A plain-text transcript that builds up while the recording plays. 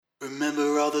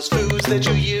Remember all those foods that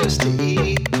you used to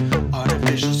eat?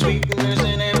 Artificial sweeteners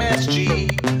and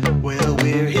MSG. Well,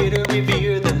 we're here to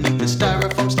revere them neath the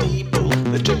styrofoam steeple.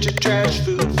 The trash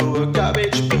food for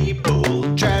garbage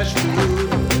people. Trash food.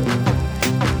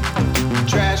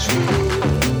 Trash food.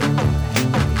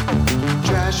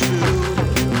 Trash food.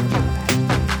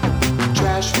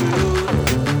 Trash food.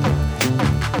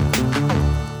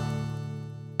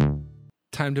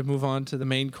 Time to move on to the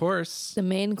main course. The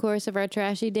main course of our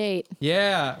trashy date.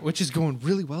 Yeah, which is going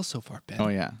really well so far, Ben. Oh,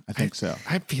 yeah. I think so.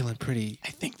 I'm feeling pretty.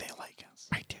 I think they like us.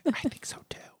 I do. I think so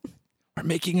too. We're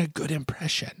making a good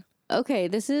impression. Okay,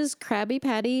 this is Krabby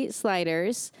Patty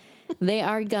sliders. They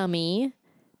are gummy,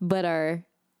 but are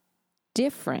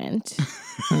different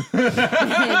than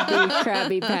the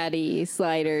Krabby Patty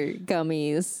slider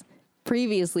gummies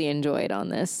previously enjoyed on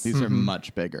this. These are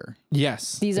much bigger.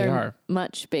 Yes, These they are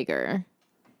much bigger.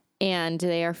 And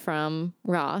they are from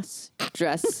Ross,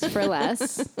 Dress for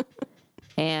Less,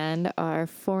 and are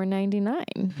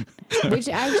 $4.99, which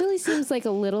actually seems like a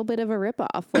little bit of a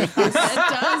ripoff. Like this, It does.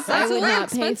 I That's would really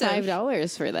not pay expensive.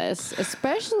 $5 for this,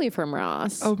 especially from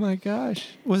Ross. Oh my gosh.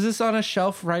 Was this on a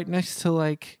shelf right next to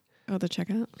like Oh, the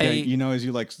checkout. Yeah, a you know, as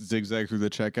you like zigzag through the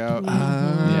checkout.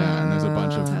 Yeah, and there's a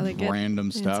bunch That's how of they get- random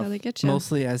That's stuff. how they get you.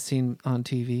 mostly as seen on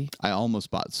TV? I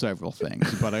almost bought several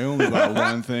things, but I only bought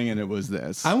one thing, and it was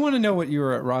this. I want to know what you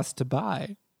were at Ross to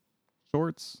buy.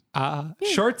 Shorts.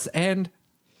 Shorts and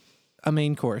a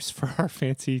main course for our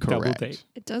fancy double Correct. date.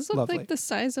 It does look Lovely. like the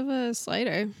size of a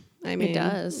slider. I mean,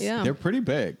 does. Yeah. They're pretty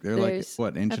big. They're like, There's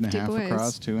what, inch and a hefty half boys.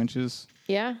 across, 2 inches?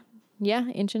 Yeah,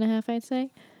 1.5 inches, I'd say.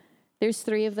 There's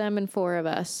 3 of them and 4 of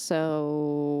us,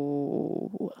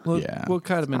 so Yeah. We'll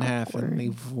cut them in half and awkward.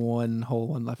 leave one whole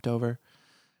one left over.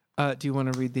 Do you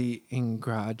want to read the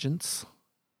ingredients?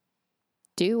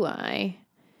 do I?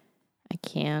 I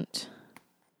can't.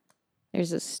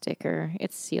 There's a sticker.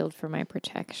 It's sealed for my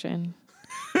protection.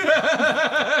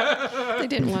 They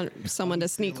didn't want someone to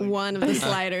sneak one of the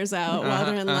sliders out while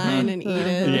they're in line and eat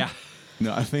it.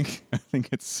 No, I think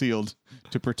it's sealed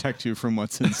to protect you from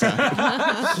what's inside.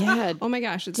 Yeah, Oh my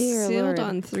gosh, it's Dear sealed Lord.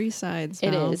 on 3 sides.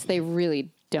 it now. is. They really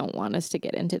don't want us to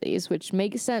get into these, which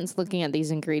makes sense looking at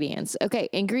these ingredients. Okay,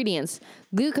 ingredients: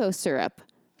 glucose syrup,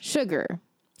 sugar,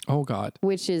 Oh, God.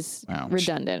 which is Ouch.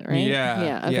 redundant, right? Yeah.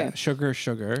 Yeah. Okay.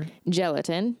 Sugar.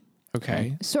 Gelatin,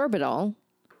 Okay. sorbitol,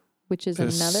 which is The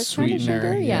another kind of sweetener,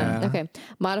 sugar. yeah. Okay.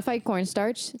 Modified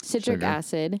cornstarch, citric Sugar.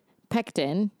 acid,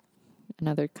 pectin,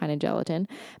 another kind of gelatin,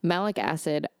 malic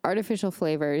acid, artificial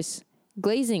flavors,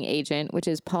 glazing agent, which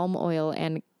is palm oil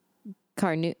and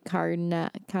carnauba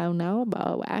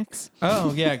wax,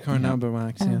 Oh, yeah. Carnauba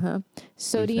wax. Yeah.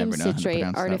 sodium never know how to citrate,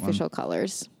 pronounce that one. artificial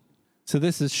colors. So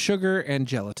this is sugar and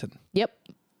gelatin. Yep.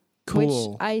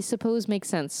 Cool. Which I suppose makes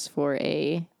sense for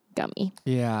a gummy.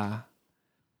 Yeah.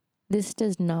 This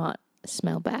does not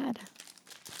smell bad.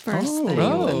 First thing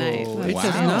of the night. it That's does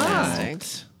fantastic.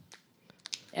 not.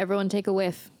 Everyone take a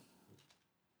whiff.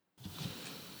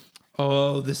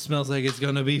 Oh, this smells like it's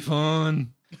going to be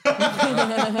fun.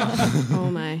 Oh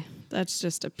my. That's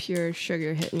just a pure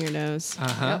sugar hitting your nose.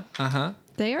 Uh-huh.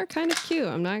 They are kind of cute.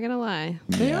 I'm not going to lie.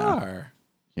 They Yeah. are.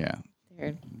 Yeah.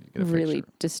 They're Get a really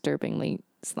picture. disturbingly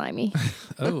slimy.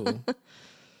 Oh.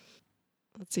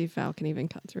 Let's see if Val can even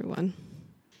cut through one.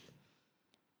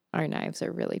 Our knives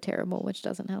are really terrible, which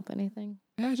doesn't help anything.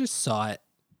 Yeah, I just saw it.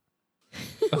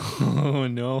 Oh,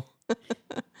 no.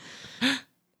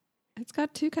 It's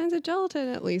got 2 kinds of gelatin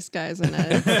at least, guys, in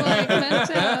it. It's like meant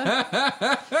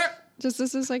to... Just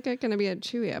this is like going to be a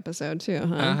Chewy episode too,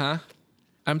 huh? Uh-huh.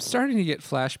 I'm starting to get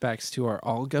flashbacks to our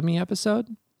all gummy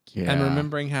episode. Yeah. And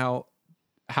remembering how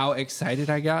excited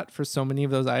I got for so many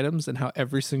of those items and how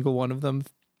every single one of them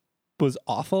was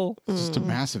awful. It's just a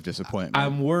massive disappointment.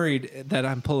 I'm worried that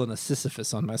I'm pulling a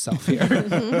Sisyphus on myself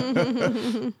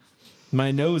here.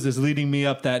 My nose is leading me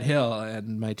up that hill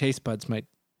and my taste buds might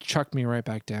chuck me right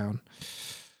back down.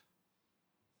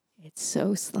 It's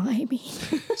so slimy.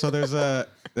 So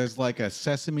there's like a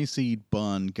sesame seed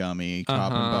bun gummy,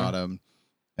 top and bottom,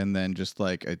 and then just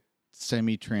like a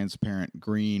semi-transparent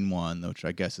green one, which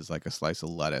I guess is like a slice of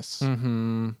lettuce,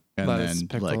 Mm-hmm. and Lettuce, then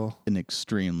pickle. like an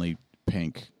extremely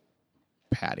pink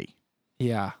patty.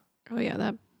 Yeah. Oh yeah,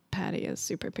 that patty is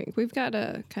super pink. We've got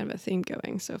a kind of a theme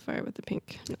going so far with the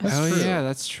pink. Oh, true. yeah,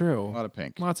 that's A true. lot of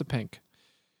pink. Lots of pink.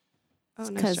 Oh,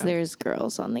 nice Because job. there's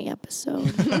girls on the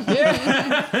episode. And we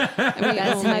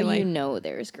That's only how you like- know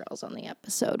there's girls on the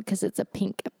episode, because it's a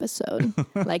pink episode,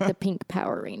 like the pink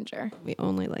Power Ranger. we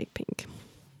only like pink.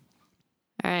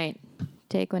 All right,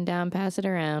 take one down, pass it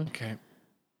around, Okay.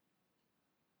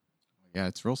 Yeah,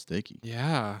 it's real sticky.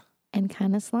 Yeah. and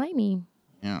kind of slimy.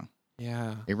 Yeah.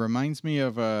 Yeah. It reminds me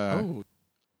of Oh.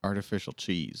 artificial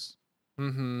cheese.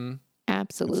 Mm-hmm.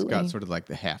 Absolutely. It's got sort of like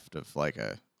the heft of like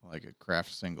a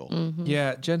craft single. Mhm.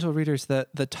 Yeah, gentle readers,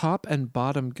 the top and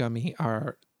bottom gummy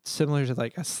are similar to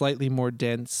like a slightly more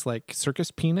dense like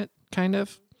circus peanut kind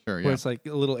of, Sure, where yeah. it's like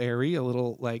a little airy, a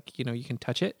little like, you can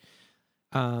touch it.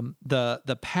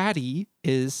 The patty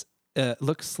is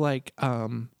looks like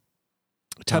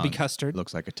tubby Tongue. custard. It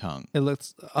looks like a tongue. It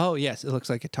looks it looks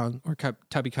like a tongue or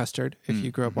tubby custard if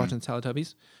you grew up watching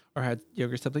Teletubbies or had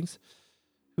younger siblings.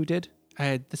 Who did? I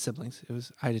had the siblings.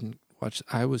 I didn't watch.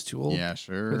 I was too old. Yeah,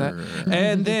 sure. For that.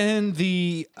 And then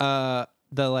the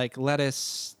like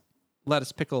lettuce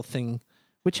pickle thing,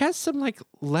 which has some like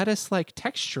lettuce like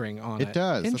texturing on it. It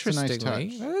does. That's a nice Interestingly,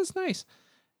 touch. that is nice.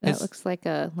 That It's- looks like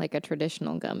a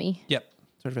traditional gummy. Yep,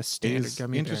 sort of a It standard is,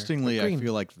 gummy. bear. interestingly, They're I green.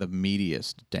 feel like the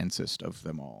meatiest, densest of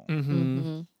them all.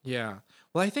 Mm-hmm. Yeah.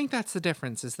 Well, I think that's the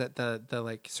difference is that the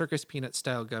like circus peanut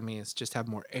style gummies just have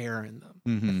more air in them.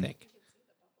 I think.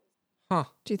 Huh.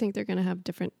 Do you think they're gonna have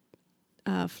different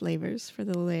flavors for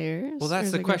the layers? Well, that's or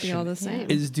is the it gonna be all question.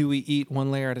 the same. Do we eat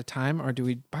one layer at a time or do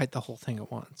we bite the whole thing at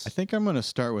once? I think I'm going to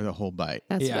start with a whole bite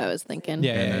That's Yeah. what I was thinking.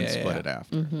 Yeah, and then yeah, split yeah. it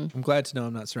after. I'm glad to know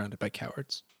I'm not surrounded by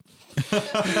cowards.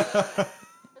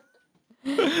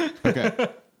 Okay.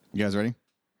 You guys ready?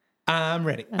 I'm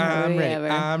ready. I'm ready. Whatever.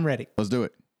 I'm ready. Let's do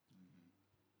it.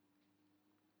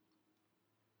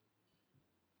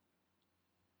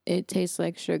 It tastes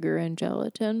like sugar and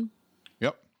gelatin.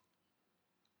 Yep.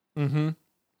 Mm-hmm.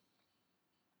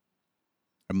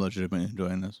 I'm legitimately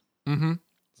enjoying this. Mm-hmm.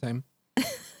 Same.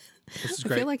 This is I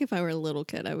great. feel like if I were a little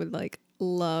kid, I would like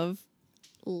love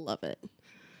it.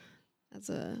 As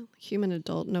a human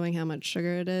adult, knowing how much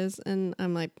sugar it is, and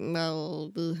I'm like,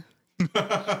 no.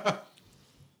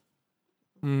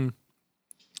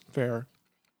 Fair.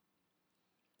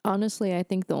 Honestly, I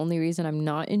think the only reason I'm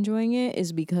not enjoying it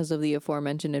is because of the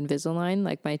aforementioned Invisalign.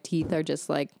 Like my teeth are just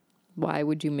like, why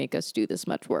would you make us do this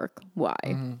much work? Why?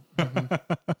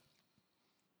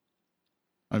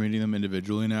 I'm eating them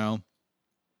individually now.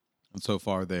 And so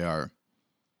far, they are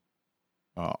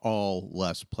all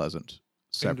less pleasant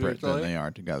separate than Individually? they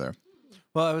are together.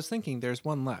 Well, I was thinking there's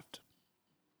one left,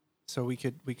 so we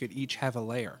could each have a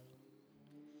layer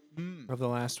of the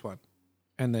last one,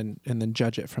 and then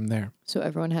judge it from there. So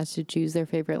everyone has to choose their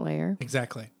favorite layer.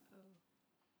 Exactly.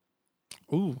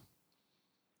 Ooh,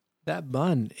 that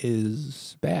bun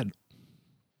is bad.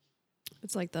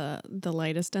 It's like the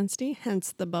lightest density,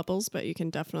 hence the bubbles, but you can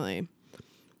definitely,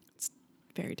 it's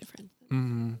very different.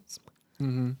 Mm-hmm.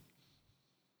 Mm-hmm.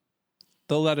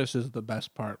 The lettuce is the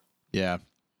best part. Yeah.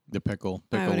 The pickle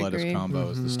I would lettuce agree. combo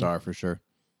is the star for sure.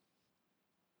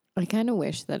 I kind of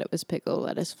wish that it was pickle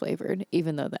lettuce flavored,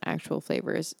 even though the actual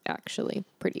flavor is actually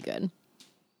pretty good.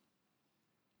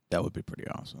 That would be pretty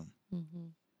awesome.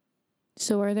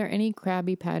 So are there any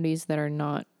Krabby Patties that are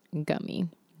not gummy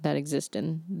that exist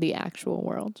in the actual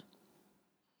world?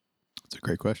 That's a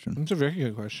great question. That's a very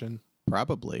good question.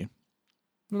 Probably.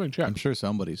 Let me check. I'm sure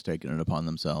somebody's taken it upon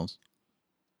themselves.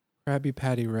 Krabby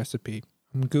Patty recipe.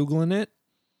 I'm Googling it.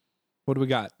 What do we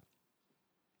got?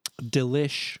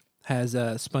 Delish has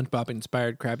a SpongeBob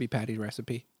inspired Krabby Patty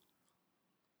recipe.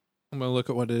 I'm going to look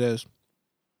at what it is.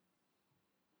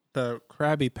 The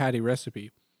Krabby Patty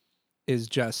recipe is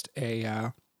just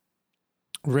a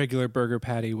regular burger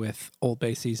patty with Old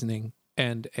Bay seasoning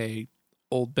and a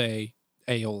Old Bay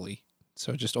aioli.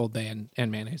 So just Old Bay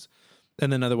and mayonnaise.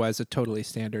 And then otherwise a totally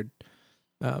standard.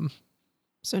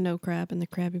 So no crab in the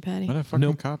Krabby Patty. What a fucking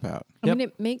Nope. cop out. I Yep. mean,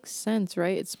 it makes sense,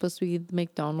 right? It's supposed to be the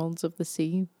McDonald's of the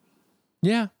sea.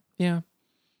 Yeah, yeah.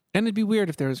 And it'd be weird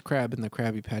if there was crab in the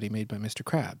Krabby Patty made by Mr.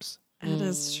 Krabs. That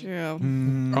is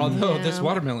true. Although this Yeah.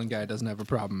 watermelon guy doesn't have a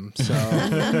problem, so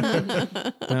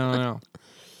I don't know.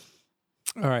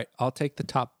 All right, I'll take the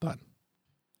top bun.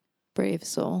 Brave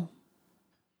soul.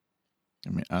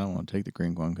 I mean, I don't want to take the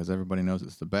green one because everybody knows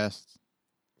it's the best.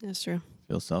 That's true.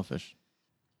 Feel selfish.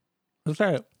 Let's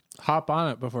try it. Hop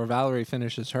on it before Valerie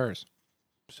finishes hers.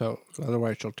 So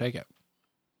otherwise she'll take it.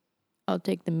 I'll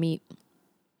take the meat.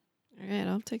 All right,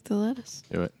 I'll take the lettuce.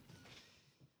 Do it.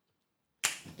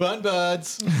 Bun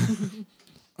buds.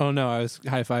 Oh no, I was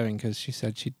high-fiving because she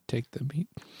said she'd take the meat.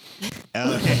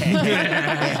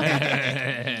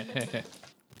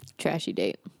 Trashy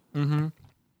date. Mm-hmm.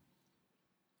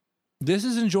 This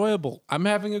is enjoyable. I'm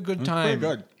having a good time.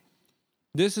 Pretty good.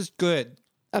 This is good.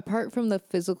 Apart from the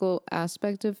physical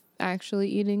aspect of actually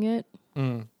eating it,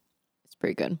 it's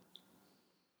pretty good.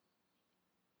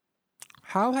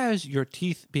 How has your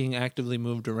teeth being actively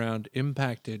moved around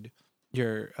impacted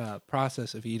your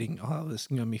process of eating all this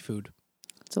gummy food?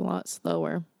 It's a lot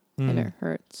slower and it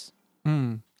hurts.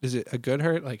 Is it a good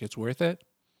hurt? Like it's worth it?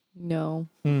 No.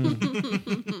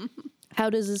 How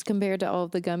does this compare to all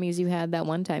of the gummies you had that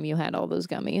one time you had all those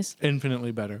gummies?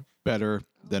 Infinitely better. Better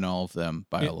than all of them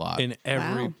by a lot. In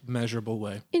every Wow. measurable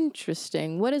way.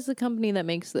 Interesting. What is the company that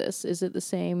makes this? Is it the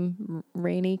same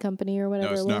Rainy company or whatever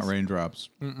No, it's it not was? raindrops.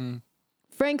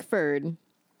 Frankfurt.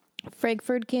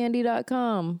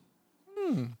 FrankfurtCandy.com.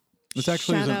 This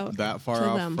actually Shout isn't out that far to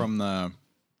off them. from the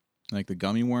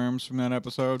gummy worms from that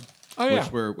episode. Oh, yeah.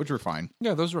 Which were fine.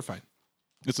 Yeah, those were fine.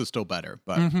 This is still better,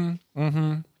 but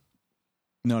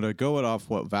no, to go it off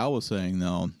what Val was saying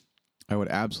though, I would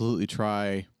absolutely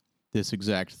try this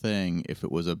exact thing if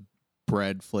it was a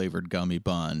bread flavored gummy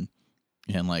bun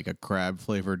and like a crab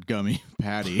flavored gummy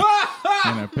patty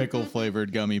and a pickle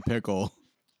flavored gummy pickle.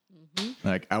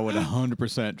 Like I would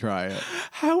 100% try it.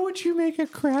 How would you make a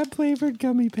crab flavored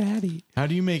gummy patty? How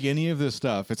do you make any of this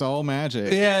stuff? It's all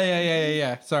magic.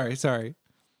 Yeah. Sorry.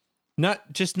 Not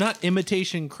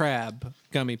imitation crab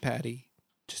gummy patty.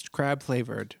 Just crab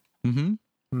flavored. Mm-hmm.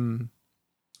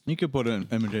 You could put an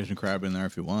imitation crab in there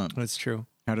if you want. That's true.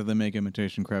 How do they make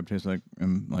imitation crab taste like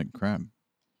crab?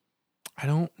 I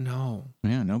don't know.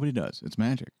 Yeah, nobody does. It's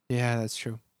magic. Yeah, that's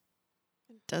true.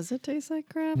 Does it taste like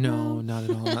crab? No, not at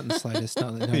all. Not in the slightest.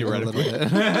 Not even a Theoretically. little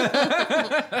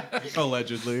bit.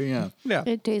 Allegedly, yeah. Yeah.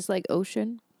 It tastes like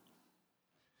ocean.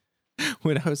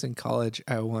 When I was in college,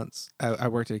 I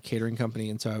worked at a catering company,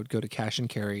 and so I would go to cash and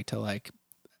carry to like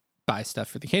buy stuff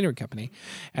for the catering company.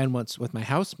 And once with my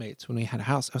housemates, when we had a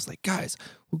house, I was like, guys,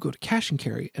 we'll go to cash and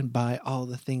carry and buy all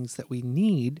the things that we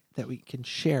need that we can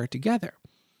share together.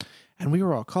 And we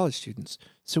were all college students,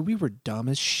 so we were dumb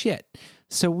as shit.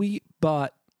 So we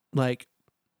bought like,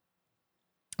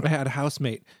 I had a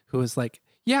housemate who was like,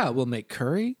 yeah, we'll make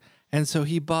curry. And so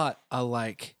he bought a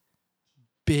like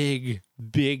big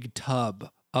tub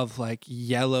of like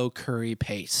yellow curry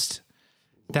paste.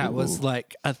 That was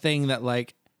like a thing that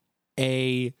like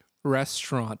a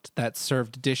restaurant that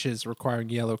served dishes requiring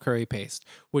yellow curry paste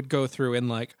would go through in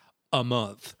like a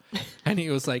month. And he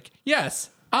was like,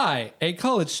 yes, I, a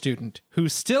college student who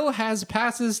still has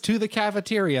passes to the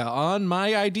cafeteria on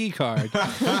my ID card,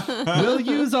 will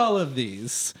use all of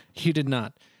these. He did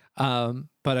not.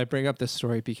 But I bring up this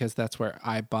story because that's where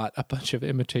I bought a bunch of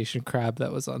imitation crab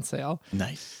that was on sale.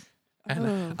 Nice.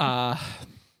 And,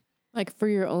 Like for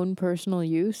your own personal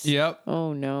use? yep.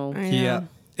 Oh, no. I know.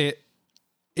 Yeah.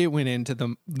 It went into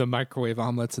the microwave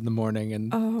omelets in the morning,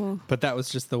 and Oh. but that was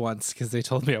just the once because they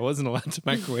told me I wasn't allowed to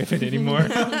microwave it anymore.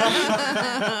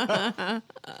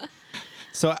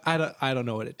 So I don't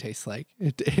know what it tastes like.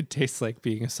 It tastes like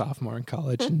being a sophomore in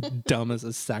college and dumb as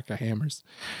a sack of hammers.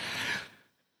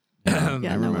 Yeah, I no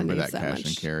one remember needs that that cash and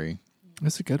much carry.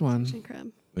 That's a good one. Ocean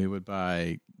crab. We would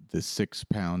buy the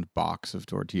 6-pound box of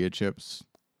tortilla chips.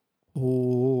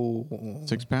 Oh,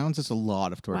 6 pounds is a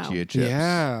lot of tortilla chips.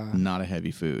 Yeah. Not a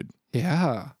heavy food.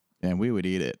 yeah. And we would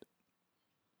eat it.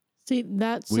 See,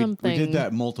 that's We something did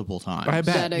that multiple times. I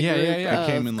bet. that a Yeah, group yeah, yeah. It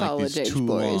came of in like these college-age 2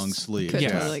 boys long sleeves. Could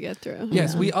Yes. totally get through.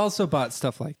 Yes, Yeah. we also bought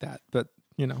stuff like that, but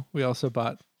we also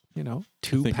bought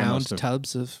 2 think I pound must have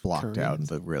tubs of Blocked curry out and-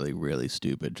 the really, really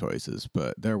stupid choices,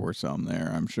 but there were some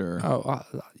there, I'm sure. Oh,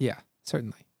 yeah,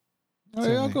 certainly. Hey, I'll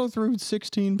certainly. go through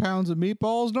 16 pounds of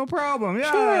meatballs, no problem.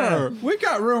 Yeah. Sure. We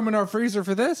got room in our freezer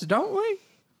for this, don't we?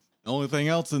 The only thing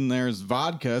else in there is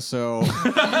vodka, so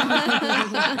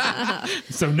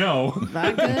So no.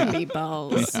 Vodka and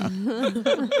meatballs.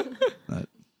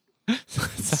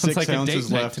 6 like a ounces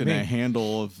date night left to in me. a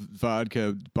handle of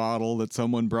vodka bottle that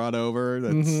someone brought over,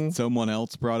 that someone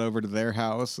else brought over to their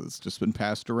house. It's just been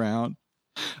passed around.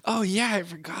 Oh yeah, I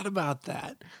forgot about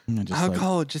that. And I just,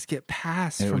 Alcohol would just get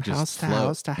passed it from would just house to float,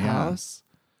 house to yeah. house.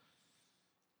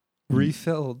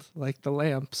 Refilled like the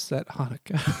lamps at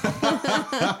Hanukkah.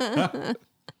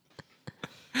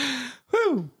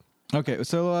 Woo! Okay,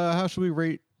 so how should we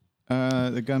rate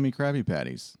the gummy Krabby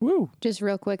Patties? Woo! Just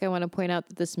real quick, I want to point out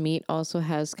that this meat also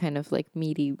has kind of like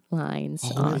meaty lines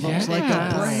on it it. looks like a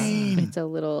Yes. brain. It's a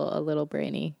little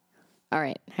brainy. All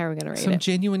right, how are we gonna rate Some it?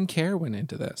 genuine care went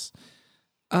into this.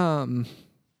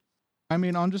 I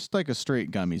mean, on just like a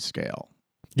straight gummy scale,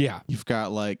 Yeah. you've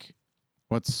got like,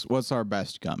 what's our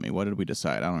best gummy? What did we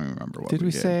decide? I don't even remember what Did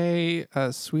we did. say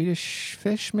Swedish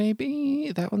fish?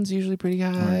 Maybe that one's usually pretty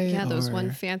high. Yeah, those or-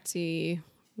 one fancy,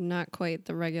 not quite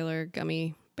the regular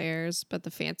gummy bears, but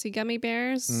the fancy gummy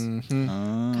bears.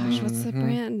 Mhm. Gosh, what's the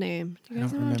brand name? Do you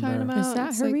guys I know don't what I'm talking remember. about? Is that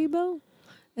It's like- Haribo?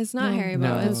 It's not Haribo.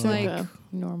 No. It's Those are like the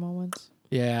normal ones.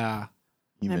 Yeah.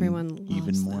 Everyone even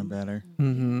loves more them. better.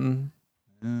 Mm-hmm.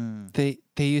 Uh, They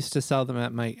used to sell them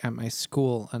at my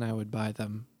school, and I would buy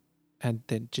them, and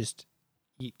then just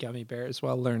eat gummy bears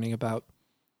while learning about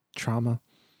trauma.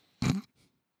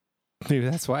 Maybe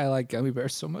that's why I like gummy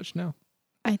bears so much now.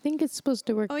 I think it's supposed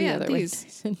to work Oh, the yeah, other way. these.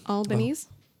 Tyson. Albanese.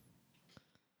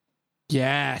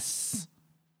 Yes.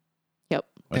 Yep.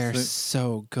 They're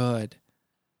so good.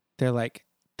 They're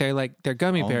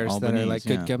gummy bears that are like Albanese,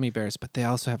 good gummy bears, but they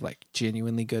also have like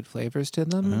genuinely good flavors to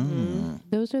them. Oh.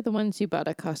 Those are the ones you bought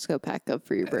a Costco pack of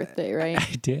for your birthday, right?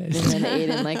 I did. And then ate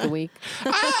in like a week.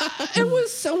 It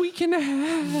was a week and a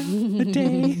half, a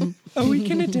day, a week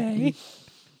and a day.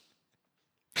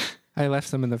 I left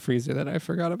some in the freezer that I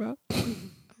forgot about.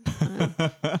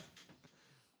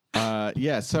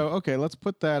 Yeah, so okay, let's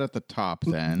put that at the top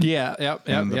then. Yeah, yep.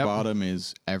 And the bottom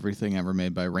is everything ever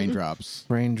made by Raindrops.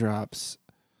 Raindrops.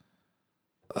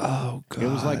 Oh god. It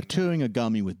was like chewing a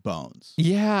gummy with bones.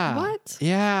 yeah. What?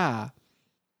 Yeah.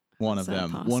 One Is of that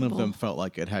them. One of possible? them felt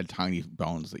like it had tiny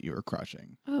bones that you were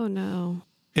crushing. Oh no.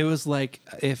 It was like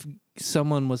if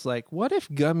someone was like, "What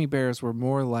if gummy bears were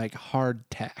more like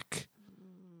hardtack?"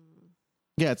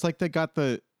 Yeah, it's like they got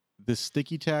the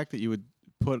sticky tack that you would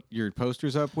put your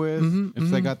posters up with. Mhm, If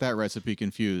they mhm. got that recipe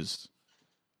confused.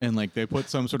 And like they put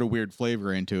some sort of weird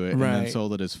flavor into it and then Right.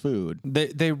 sold it as food.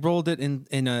 They rolled it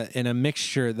in a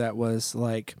mixture that was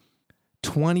like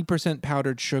 20%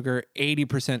 powdered sugar,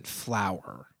 80%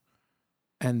 flour,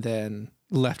 and then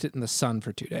left it in the sun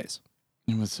for 2 days.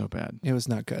 It was so bad. It was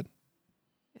not good.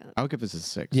 I would give this a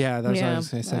 6. Yeah, that's what I Yeah, was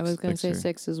going to say. I was going to say Sixer.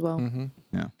 6 as well. Mm-hmm.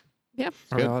 Yeah.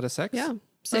 Are we all at a 6? Yeah.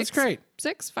 That's great.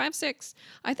 6, 5, 6.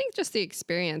 I think just the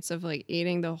experience of like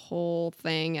eating the whole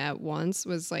thing at once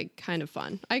was like kind of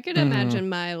fun. I could imagine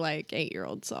my like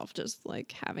 8-year-old self just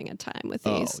like having a time with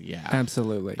Oh, these. yeah.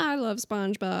 Absolutely. I love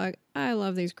SpongeBob. I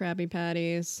love these Krabby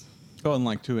Patties. Oh, and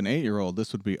like to an 8-year-old,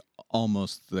 this would be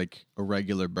almost like a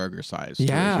regular burger size.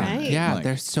 Yeah, Right. yeah, Like,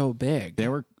 they're so big. They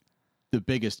were the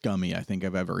biggest gummy I think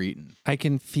I've ever eaten. I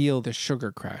can feel the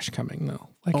sugar crash coming though.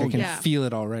 Like I Oh, can yeah. feel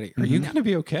it already. Are you going to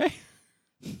be okay?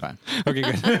 Fine. Okay,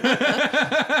 good.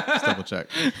 Just double check.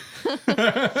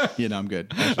 Yeah, no, I'm good.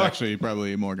 I should actually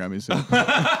probably eat more gummies soon.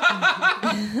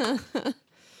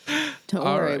 Don't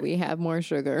All worry, right. we have more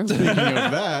sugar. Speaking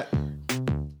of that,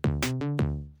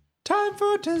 Time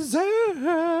for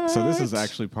dessert. so this is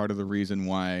actually part of the reason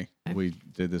why we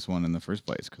did this one in the first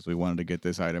place, because we wanted to get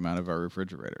this item out of our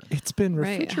refrigerator. It's been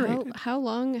Right. refrigerated. How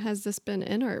long has this been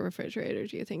in our refrigerator,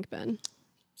 do you think, Ben?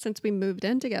 Since we moved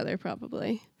in together,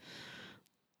 probably.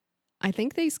 I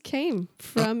think these came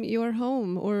from your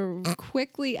home or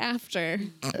quickly after.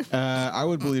 I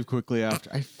would believe quickly after.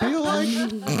 I feel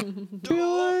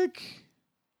like.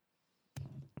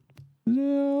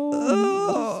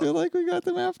 No. I feel like we got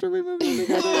them after we moved in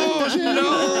together.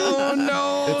 Oh,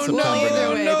 no. It's Well, September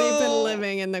either now. way, they've been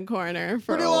living in the corner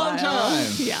for Pretty a long while.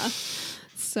 time. Yeah.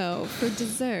 So for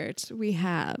dessert, we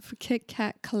have Kit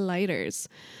Kat Colliders.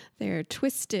 They're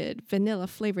twisted vanilla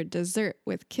flavored dessert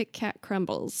with Kit Kat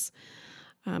crumbles.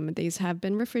 These have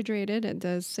been refrigerated. It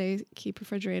does say keep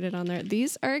refrigerated on there.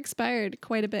 These are expired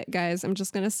quite a bit, guys. I'm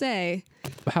just going to say,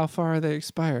 How far are they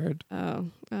expired?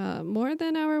 more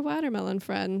than our watermelon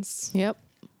friends Yep.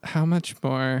 How much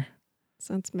more?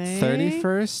 since May.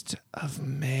 31st of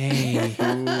May.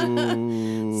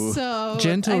 Ooh. So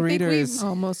Gentle I think readers,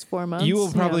 Almost 4 months. you will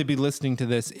Yeah. probably be listening to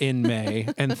this in May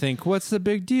and think, what's the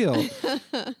big deal?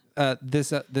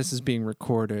 This is being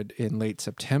recorded in late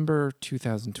September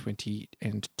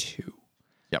 2022.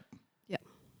 Yep.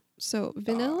 So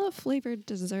vanilla flavored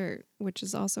dessert, which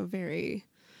is also very,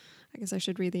 I guess I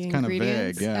should read the kinda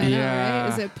ingredients. vague, yeah. I know, Yeah.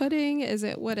 right? Is it pudding?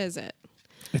 What is it?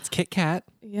 It's Kit Kat.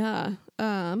 Yeah.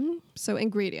 So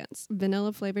ingredients: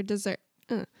 vanilla flavored dessert,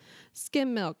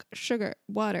 skim milk, sugar,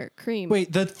 water, cream.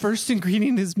 Wait, the first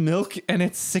ingredient is milk and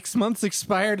it's 6 months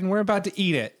expired and we're about to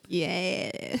eat it.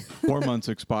 Yeah. 4 months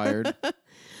expired.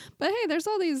 But hey, there's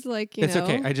all these like you It's know.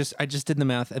 okay. I just did the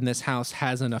math and this house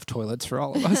has enough toilets for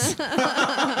all of us.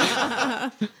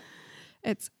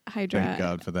 It's Thank hydra.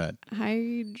 God for that.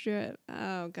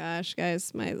 Oh gosh,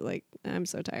 guys, I'm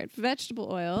so tired.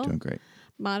 Vegetable oil. Doing great.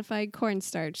 Modified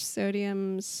cornstarch,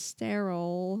 sodium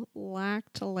sterol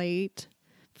lactylate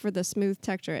for the smooth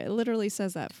texture. It literally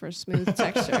says that for smooth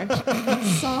texture.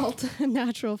 Salt,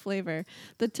 natural flavor.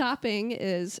 The topping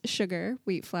is sugar,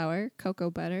 wheat flour,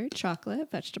 cocoa butter, chocolate,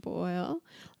 vegetable oil,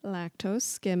 lactose,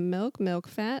 skim milk, milk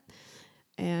fat,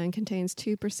 and contains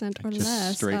 2% or Just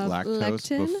less straight of lactose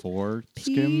lectin, before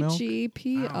skim milk.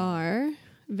 PGPR,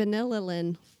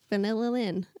 vanillin.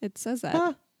 It says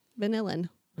that. Vanillin.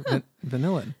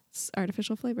 Vanillin. It's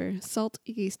artificial flavor, salt,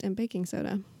 yeast, and baking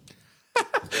soda.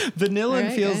 Vanillin All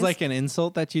right, feels guys. like an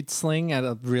insult that you'd sling at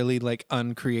a really like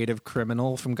uncreative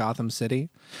criminal from Gotham City.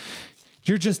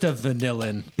 You're just a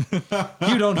vanillin.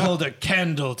 You don't hold a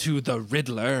candle to the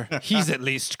Riddler. He's at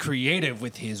least creative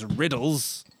with his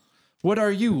riddles. What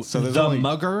are you, there's the only-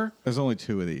 mugger? There's only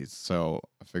 2 of these, so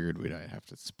I figured we'd have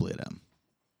to split them.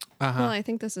 Well, I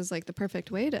think this is like the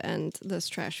perfect way to end this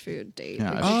trash food date.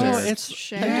 Yeah, We Oh, should just it's-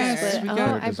 share. yes, But, we oh,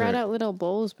 got I dessert. brought out little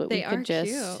bowls, but They we are could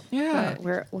just. cute. Yeah.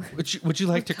 We're Would you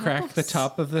like to crack the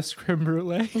top of this creme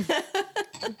brulee?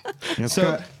 It's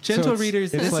So, gentle it's-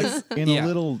 readers, it's this like is- in yeah. a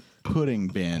little pudding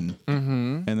bin,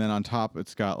 and then on top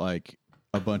it's got like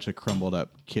a bunch of crumbled up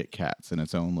Kit Kats in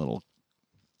its own little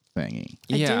thingy.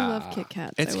 I do love Kit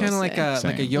Kats. It's I will kind of like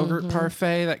say. a Same. yogurt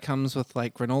parfait that comes with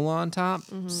like granola on top.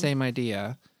 Same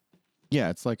idea. Yeah,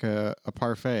 it's like a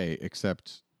parfait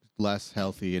except less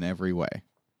healthy in every way.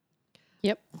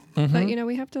 Yep. But you know,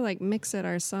 we have to like mix it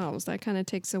ourselves. That kind of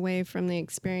takes away from the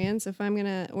experience. If I'm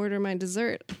gonna order my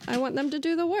dessert, I want them to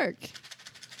do the work.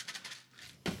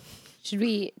 Should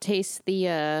we taste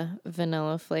the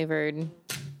vanilla flavored,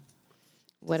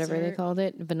 whatever they Dessert. called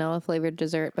it, vanilla flavored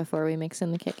dessert before we mix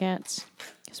in the Kit Kats?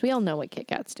 Because we all know what Kit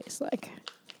Kats taste like.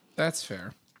 That's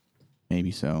fair.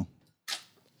 Maybe so.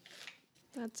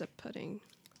 That's a pudding.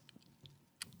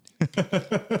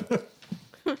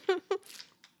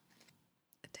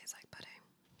 It tastes like pudding.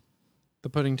 The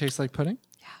pudding tastes like pudding?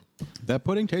 That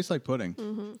pudding tastes like pudding. Does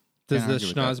Can't the argue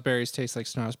with that. schnozberries taste like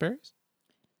schnozberries?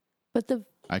 But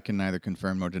I can neither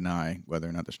confirm nor deny whether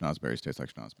or not the schnozberries taste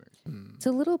like schnozberries. it's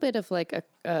a little bit of like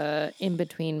a in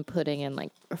between pudding and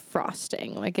like a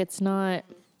frosting. Like it's not.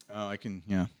 Oh, I can,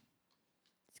 yeah.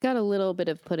 It's got a little bit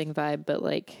of pudding vibe, but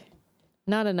like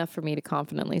not enough for me to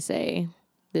confidently say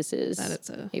this is That it's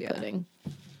a- yeah. pudding.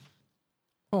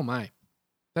 Oh my.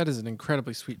 That is an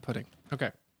incredibly sweet pudding.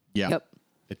 Okay. Yeah. Yep.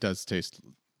 It does taste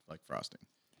like frosting.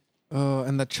 Oh,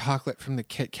 and the chocolate from the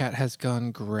Kit Kat has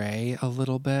gone gray a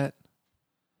little bit.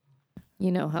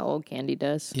 You know how old candy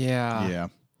does. Yeah. Yeah.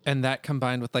 And that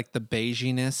combined with like the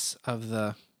beiginess of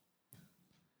the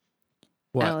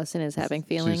what? Allison is having She's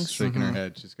feelings. shaking her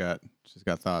head. She's got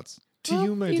thoughts. To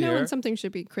you, my you know dear. when something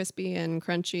should be crispy and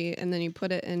crunchy, and then you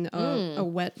put it in a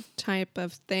wet type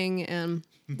of thing, and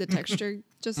the texture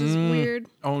just is weird.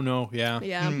 Oh no, yeah.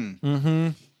 Yeah. Mm-hmm.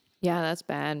 Yeah, that's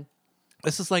bad.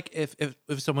 This is like if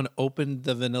someone opened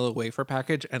the vanilla wafer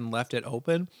package and left it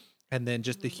open, and then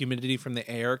just the humidity from the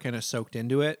air kind of soaked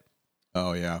into it.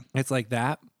 Oh, yeah. It's like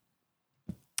that.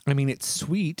 I mean, it's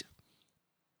sweet.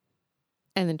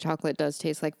 And then chocolate does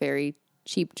taste like very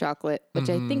cheap chocolate, which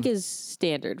I think is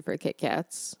standard for Kit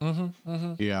Kats,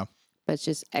 Yeah. but it's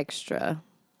just extra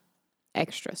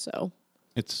so.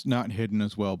 It's not hidden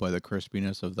as well by the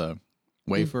crispiness of the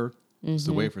wafer. 'Cause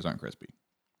the wafers aren't crispy.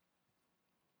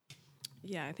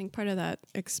 Yeah, I think part of that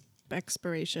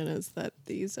expiration is that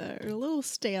these are a little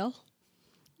stale.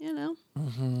 You know?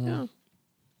 Yeah.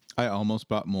 I almost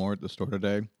bought more at the store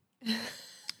today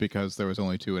because there was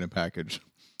only 2 in a package.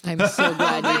 I'm so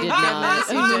glad you did not.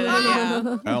 You did it,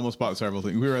 yeah. I almost bought several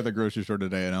things. We were at the grocery store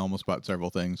today, and I almost bought several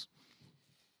things.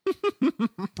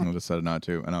 I decided not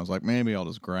to, and I was like, maybe I'll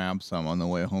just grab some on the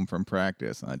way home from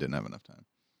practice, and I didn't have enough time.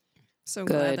 So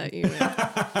Good. glad that you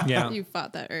Yeah. you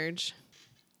fought that urge.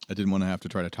 I didn't want to have to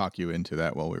try to talk you into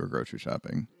that while we were grocery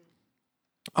shopping.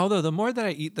 Although the more that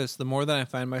I eat this, the more that I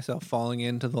find myself falling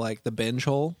into the binge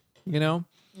hole, you know?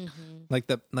 Like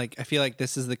I feel like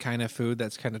this is the kind of food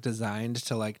that's kind of designed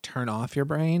to like turn off your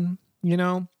brain, you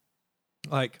know?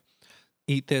 Like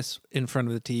eat this in front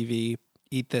of the TV,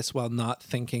 eat this while not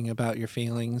thinking about your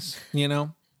feelings, you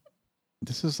know?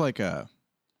 This is like a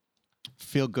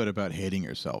feel good about hating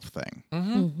yourself thing.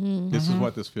 Mm-hmm. This is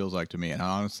what this feels like to me. And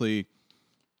honestly,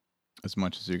 as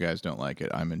much as you guys don't like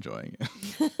it, I'm enjoying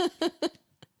it.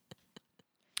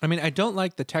 I mean, I don't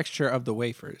like the texture of the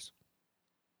wafers.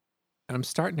 And I'm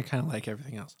starting to kind of like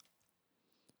everything else.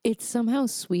 It's somehow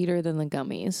sweeter than the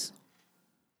gummies.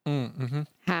 Mm-hmm.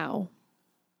 How?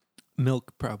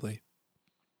 Milk, probably.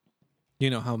 You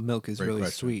know how milk is Great really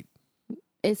question. sweet.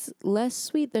 It's less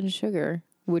sweet than sugar,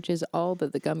 which is all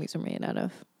that the gummies are made out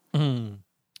of. Mm.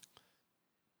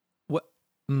 What?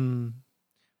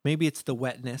 Maybe it's the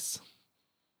wetness.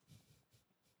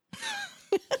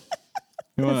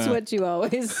 You That's wanna- what you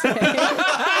always say.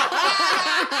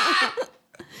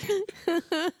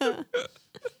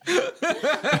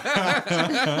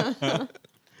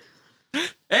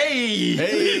 Hey!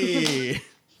 Hey!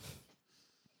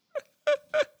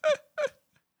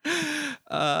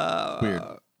 Weird.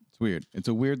 It's weird. It's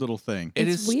a weird little thing. It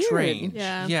It's is weird. strange.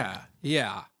 Yeah.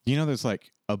 Yeah. You know, there's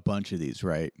like a bunch of these,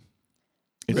 right?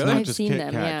 It's Really? not I've just seen Kit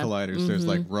them, Kat yeah. colliders. There's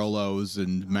like Rolos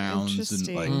and Mounds and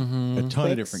like Interesting. a ton of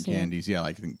Twix, different yeah. candies. Yeah,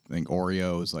 like I think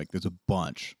Oreos. Like there's a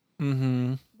bunch.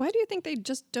 Mm-hmm. Why do you think they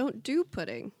just don't do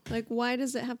pudding? Like, why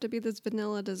does it have to be this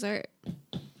vanilla dessert?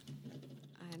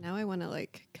 Now I want to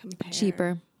like compare.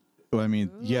 Cheaper. Well, I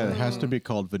mean, yeah, it has to be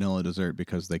called vanilla dessert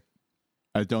because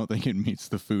I don't think it meets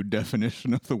the food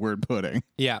definition of the word pudding.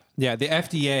 Yeah. The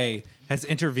FDA has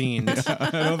intervened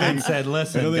and said,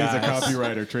 "Listen, I don't think guys." it's a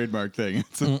copyright or trademark thing.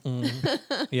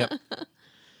 Yep.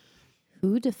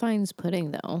 Who defines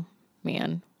pudding, though?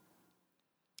 Man.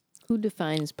 Who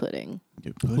defines pudding?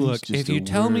 Look, if you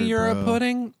tell me you're a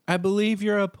pudding, I believe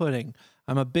you're a pudding.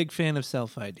 I'm a big fan of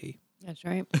self-ID. That's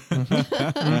right.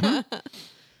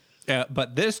 Yeah,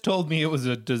 but this told me it was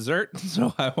a dessert,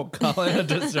 so I will call it a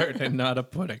dessert and not a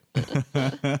pudding.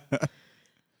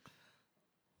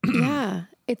 Yeah,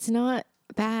 it's not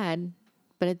bad,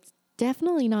 but it's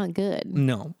definitely not good.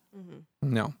 No.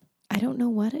 No. I don't know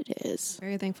what it is.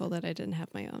 Very thankful that I didn't have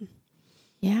my own.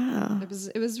 Yeah.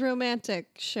 It was romantic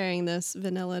sharing this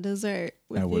vanilla dessert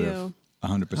with I would you. have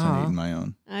 100% eaten my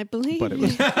own. I believe But it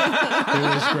was, it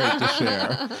was great to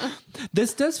share.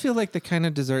 This does feel like the kind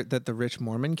of dessert that the rich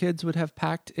Mormon kids would have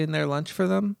packed in their lunch for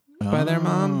them by their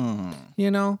mom.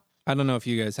 You know? I don't know if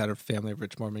you guys had a family of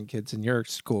rich Mormon kids in your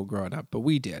school growing up, but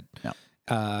we did. No.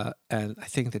 And I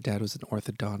think the dad was an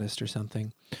orthodontist or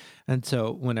something. And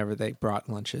so whenever they brought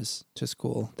lunches to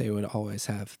school, they would always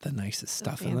have the nicest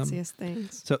stuff in them. fanciest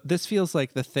things. So this feels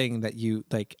like the thing that you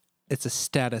like. It's a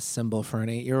status symbol for an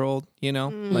 8-year-old, you know?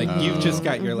 Like you've just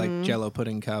got your like Jello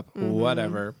pudding cup,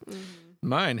 whatever.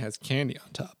 Mine has candy on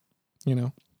top, you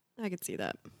know? I could see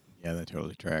that. Yeah, that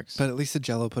totally tracks. But at least a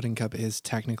Jello pudding cup is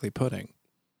technically pudding.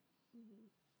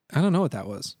 I don't know what that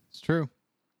was. It's true.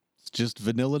 It's just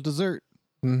vanilla dessert.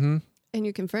 Mm-hmm. And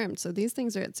you confirmed. So these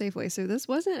things are at Safeway. So this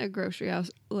wasn't a grocery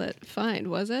outlet find,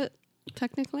 was it?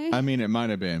 Technically? I mean, it might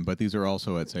have been, but these are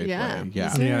also at Safeway. Yeah. Yeah.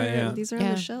 These are, Yeah. These are on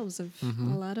Yeah. the shelves of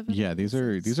a lot of Yeah, these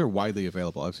are widely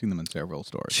available. I've seen them in several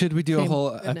stores. Should we do a Thank whole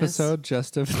goodness. episode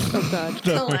just of Oh, God.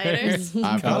 colliders.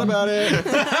 I've thought about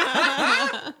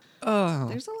it. Oh.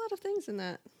 There's a lot of things in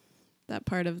that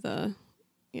part of the,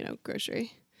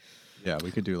 grocery. Yeah,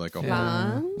 we could do like a whole,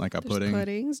 Flan. like a There's pudding.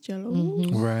 puddings, Jello.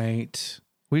 Right.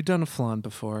 We've done a flan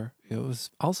before. It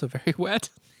was also very wet.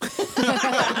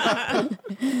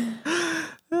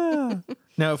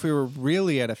 Now, if we were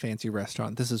really at a fancy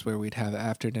restaurant, this is where we'd have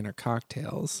after dinner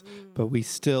cocktails, but we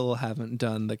still haven't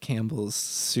done the Campbell's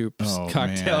Soup's Oh,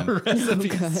 cocktail man.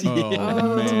 recipes Oh,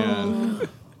 yet. man.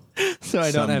 So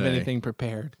I don't have Someday. anything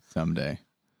prepared. Someday.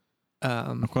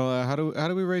 Um, Well, how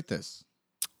do we rate this?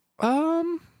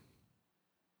 Pudding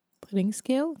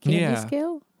scale? Candy Yeah.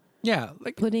 scale? yeah,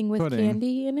 like Pudding with Pudding.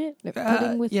 candy in it?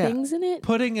 Pudding with yeah. things in it?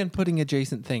 pudding and pudding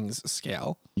adjacent things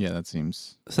scale. Yeah, that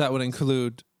seems. So that would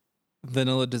include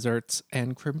vanilla desserts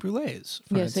and creme brulees.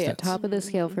 For Yeah, so yeah, instance. top of the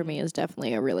scale for me is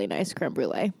definitely a really nice creme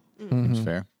brulee. Seems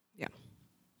fair.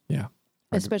 Yeah.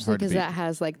 Especially hard to because beat. that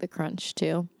has like the crunch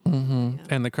too. Mm-hmm.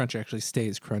 And the crunch actually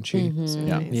stays crunchy. Mhm. So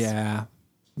Yeah. nice. Yeah.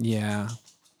 Yeah.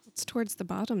 It's towards the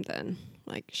bottom then,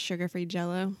 like sugar-free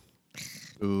Jello.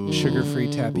 Ooh.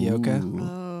 Sugar-free tapioca.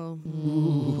 Oh,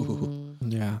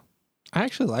 Yeah. I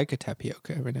actually like a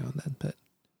tapioca every now and then, but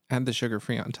add the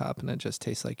sugar-free on top and it just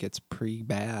tastes like it's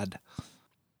pre-bad.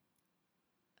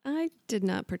 I did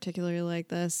not particularly like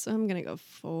this, so I'm gonna go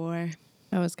 4.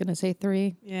 I was going to say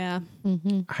 3. Yeah.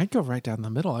 Mm-hmm. I'd go right down the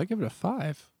middle. I'd give it a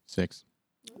 5. 6.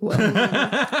 Whoa.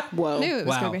 Whoa. Knew it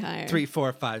was Wow. gonna be higher. 3,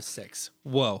 4, 5, 6.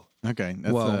 Whoa. Okay,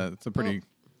 that's a pretty.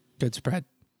 Good spread.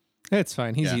 It's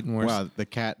fine. He's yeah. eating worse. Wow, the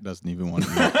cat doesn't even want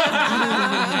to eat.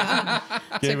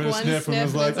 Gave it a one sniff and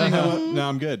sniff was and like, it's like, no,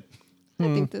 I'm good. I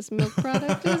think this milk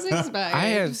product is expired. I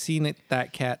have seen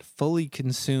that cat fully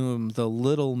consume the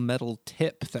little metal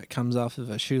tip that comes off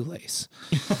of a shoelace.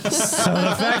 So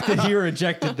the fact that he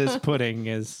rejected this pudding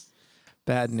is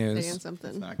bad saying news.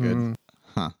 something. Not good.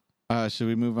 Huh. Should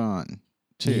we move on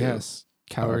to Yes.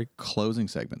 our Calorie closing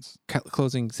segments?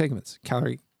 closing segments.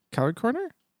 Calorie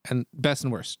corner and best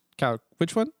and worst.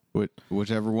 Which one?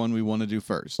 Whichever one we want to do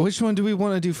first. Which one do we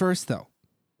want to do first, though?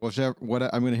 Whichever.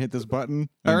 I'm going to hit this button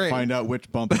All and right. find out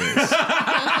which bump it is.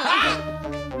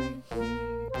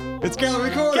 It's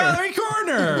Calorie Corner. Calorie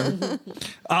corner.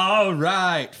 All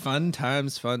right. Fun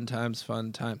times, fun times,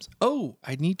 fun times. Oh,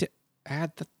 I need to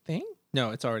add the thing?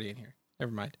 No, it's already in here.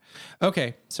 Never mind.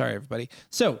 Okay. Sorry, everybody.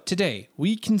 So today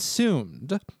we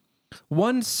consumed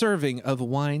 1 serving of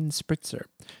wine spritzer,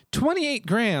 28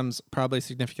 grams, probably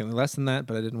significantly less than that,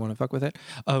 but I didn't want to fuck with it,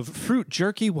 of fruit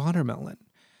jerky watermelon,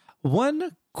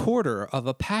 1/4 of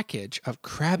a package of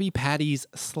Krabby Patties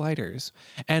sliders,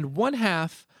 and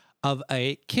 1/2 of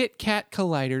a Kit Kat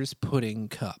Colliders pudding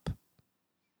cup.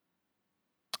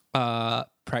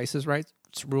 Price is Right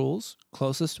Robert's rules,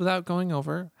 closest without going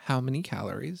over, how many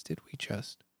calories did we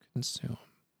just consume?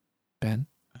 Ben?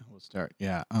 We'll start.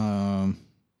 Yeah. I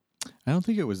don't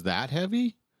think it was that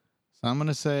heavy. So I'm going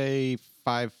to say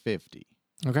 550.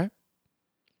 Okay.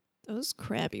 Those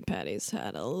Krabby Patties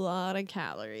had a lot of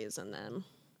calories in them.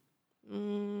 But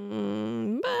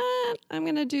I'm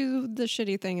going to do the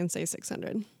shitty thing and say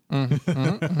 600. I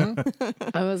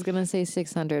was going to say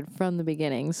 600 from the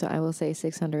beginning, so I will say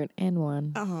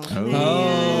 601.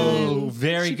 Oh,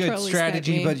 very She good probably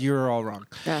strategy, sniped me. but you were all wrong.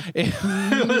 Yeah.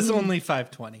 It was only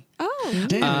 520.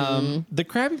 Oh, The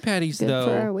Krabby Patties, Good for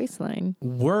our though, waistline.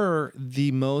 were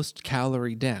the most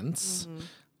calorie dense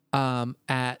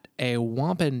at a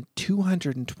whopping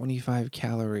 225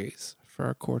 calories for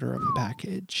a quarter of a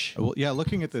package. Well, yeah,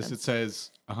 looking at this, it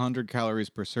says 100 calories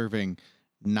per serving,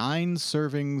 9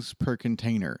 servings per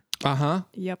container, Uh-huh.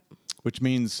 yep. which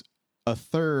means a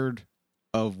third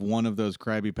of one of those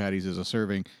Krabby Patties is a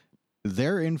serving.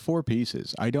 They're in 4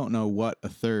 pieces. I don't know what a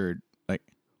third, like,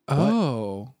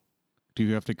 Oh. do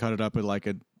you have to cut it up at like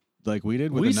we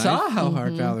did with We a knife? saw how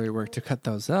hard Valerie worked to cut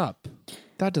those up.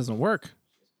 That doesn't work.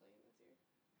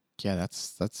 Yeah,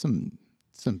 that's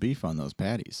some beef on those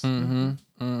patties.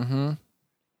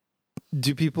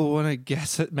 Do people want to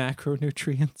guess at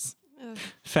macronutrients?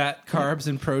 Fat, carbs,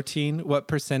 and protein. What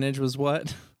percentage was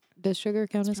what? Does sugar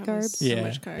count as Probably carbs? So Yeah.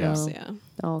 much carbs, Yeah. yeah.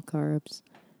 All carbs.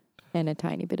 And a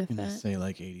tiny bit of I'm gonna fat. say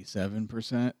like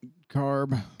 87%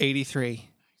 carb. 83.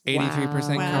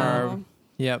 83% Wow. carb.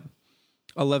 Yep.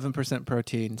 11%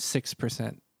 protein,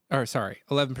 6%. Or sorry,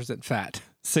 11% fat,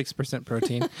 6%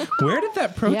 protein. Where did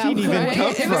that protein even right?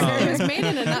 come It from? was made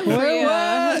in a nut What? free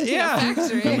Yeah.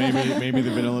 factory. So maybe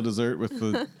the vanilla dessert with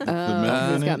the milk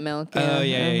It's in got it. milk. Oh,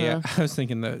 yeah. uh-huh. I was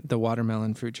thinking the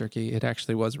watermelon fruit jerky. It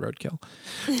actually was roadkill.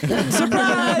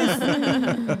 Surprise!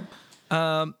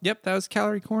 Yep, that was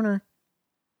Calorie Corner.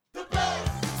 It's the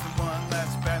one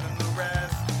that's better than the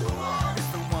rest. It's the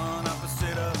one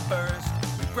opposite of first.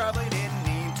 We probably didn't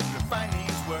need to define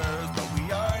these words, but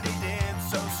we already did,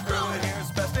 so screw it.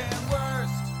 Here's best and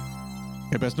worst.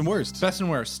 Yeah, best and worst. Best and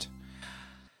worst.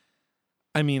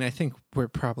 I mean, I think we're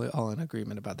probably all in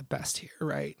agreement about the best here,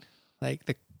 right? Like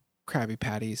the Krabby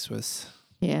Patties was,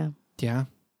 Yeah. yeah.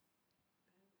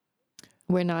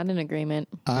 We're not in agreement.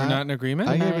 We're not in agreement?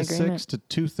 I Not gave in a agreement. 6 to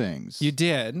 2 things. You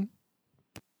did? And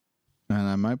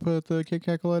I might put the Kit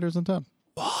Kat colliders on top.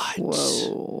 What?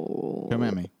 Whoa. Come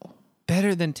at me.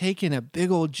 Better than taking a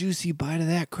big old juicy bite of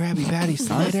that Krabby Patty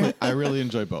slider? Honestly, I really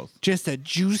enjoy both. Just a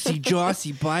juicy,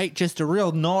 juicy bite. Just a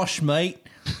real nosh, mate.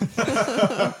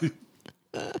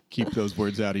 Keep those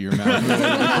words out of your mouth. I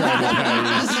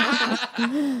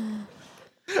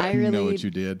I know really what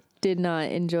you did. did not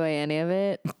enjoy any of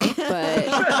it, but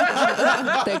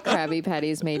the Krabby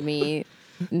Patties made me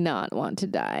not want to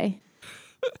die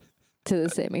to the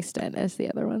same extent as the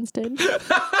other ones did.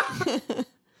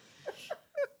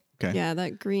 Okay. Yeah,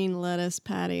 that green lettuce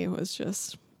patty was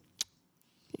just,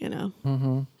 yeah.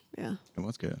 It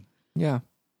was good. Yeah.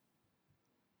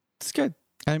 It's good.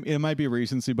 It might be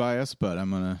recency bias, but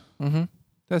I'm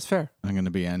That's fair. gonna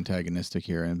be antagonistic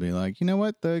here and be like, you know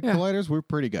what? The Yeah. colliders were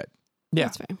pretty good. Yeah.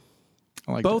 That's fine.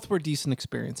 I like Both were decent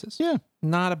experiences. Yeah.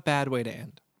 Not a bad way to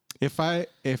end. If I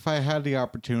had the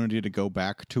opportunity to go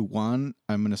back to one,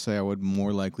 I'm gonna say I would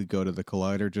more likely go to the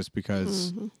collider just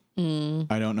because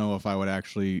I don't know if I would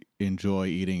actually enjoy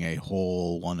eating a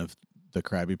whole one of the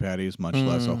Krabby Patties, much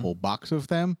less a whole box of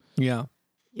them. Yeah.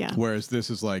 Yeah. Whereas this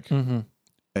is like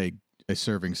a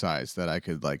serving size that I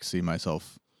could like see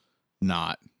myself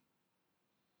not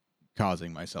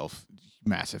causing myself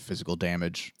massive physical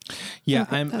damage. Yeah,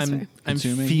 Okay, that's I'm fair.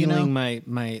 Consuming, feeling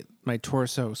my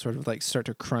torso sort of like start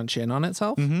to crunch in on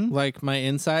itself. Like my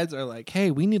insides are like,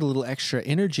 hey, we need a little extra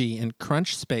energy and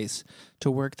crunch space to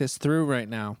work this through right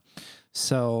now.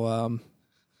 So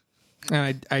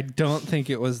and I don't think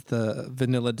it was the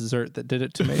vanilla dessert that did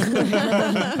it to me.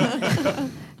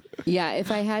 Yeah,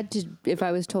 if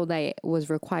I was told I was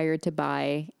required to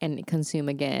buy and consume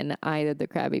again either the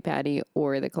Krabby Patty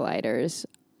or the colliders,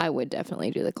 I would definitely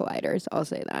do the colliders. I'll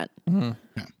say that.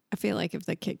 I feel like if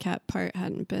the Kit Kat part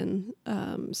hadn't been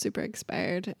super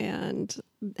expired and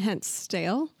hence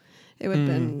stale, it would have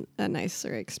been a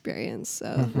nicer experience.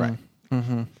 So Right.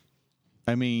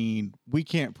 I mean, we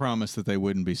can't promise that they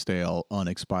wouldn't be stale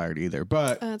unexpired either,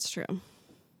 but that's true.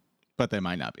 they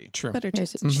might not be. True. Better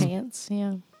There's chance. a chance.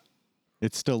 Yeah.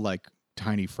 It's still like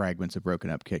tiny fragments of broken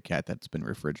up Kit Kat that's been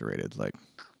refrigerated. Like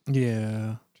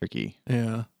Yeah. tricky.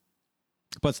 Yeah.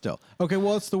 But still. Okay,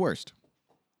 well, it's the worst.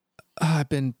 I've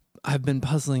been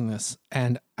puzzling this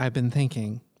and I've been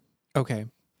thinking, okay,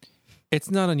 It's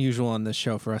not unusual on this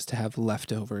show for us to have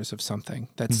leftovers of something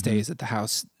that stays at the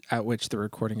house at which the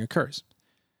recording occurs.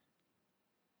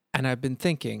 And I've been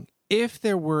thinking, if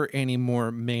there were any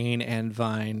more Maine and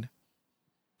Vine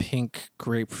pink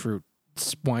grapefruit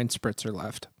wine spritzer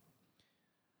left,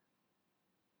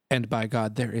 and by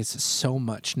God, there is so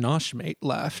much Noshmate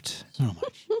left. So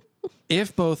much.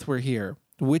 If both were here,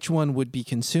 which one would be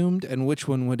consumed and which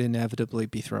one would inevitably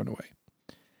be thrown away?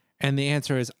 And the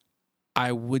answer is,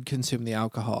 I would consume the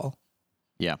alcohol.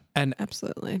 Yeah. And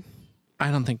Absolutely.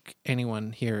 I don't think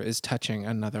anyone here is touching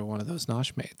another one of those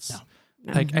Noshmates. No.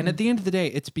 No. Like, and at the end of the day,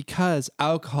 it's because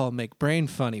alcohol make brain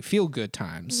funny, feel good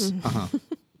times. Uh-huh.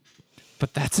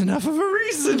 But that's enough of a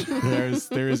reason.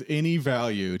 there is any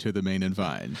value to the Maine and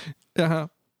Vine. Uh-huh.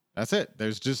 That's it.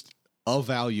 There's just a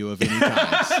value of any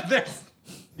kind.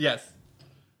 Yes.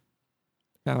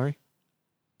 Valerie?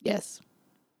 Yes.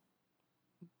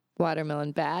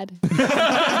 Watermelon bad.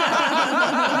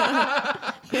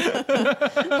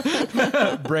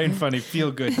 Brain funny,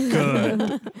 feel good. Good.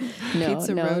 No,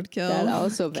 Pizza no, roadkill. that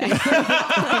also bad.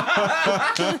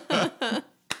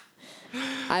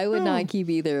 I would not keep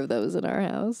either of those in our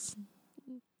house.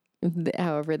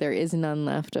 However, there is none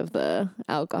left of the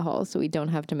alcohol, so we don't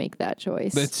have to make that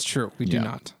choice. That's true. We do Yeah.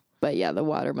 not. But yeah, the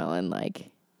watermelon,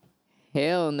 like,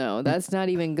 hell no. That's not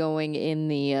even going in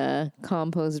the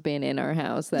compost bin in our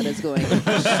house. That is going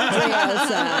straight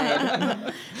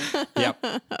outside. Yep.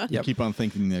 You keep on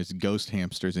thinking there's ghost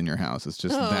hamsters in your house. It's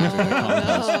just Oh, that in the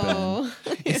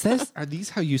compost bin. no. Are these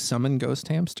how you summon ghost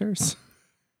hamsters?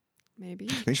 Maybe.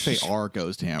 I think they are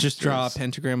ghost hamsters. Just draw a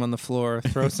pentagram on the floor,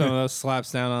 throw some of those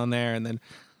slaps down on there, and then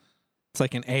it's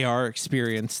like an AR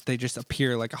experience. They just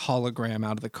appear like a hologram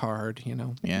out of the card, you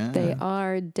know? Yeah. They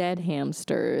are dead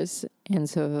hamsters. And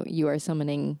so you are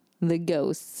summoning the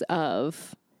ghosts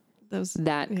of Those.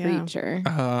 that Yeah. creature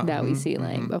that we see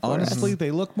laying before Honestly, us.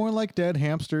 they look more like dead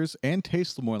hamsters and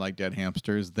taste more like dead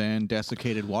hamsters than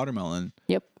desiccated watermelon.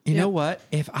 Yep. You know Yep. what?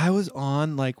 If I was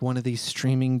on like one of these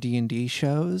streaming D&D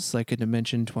shows, like a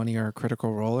Dimension 20 or a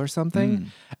Critical Role or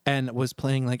something, and was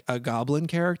playing like a goblin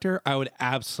character, I would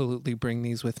absolutely bring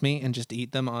these with me and just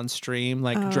eat them on stream,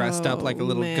 like dressed up like a Oh,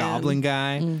 little man. goblin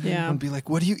guy. Yeah. And be like,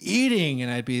 what are you eating?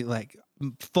 And I'd be like,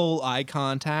 full eye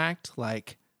contact,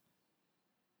 like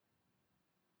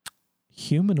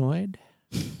humanoid.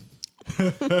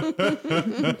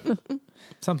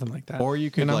 Something like that. Or you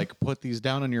could know? like put these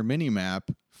down on your mini map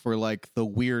for like the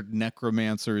weird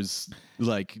necromancer's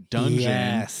like dungeon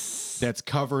Yes. that's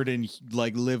covered in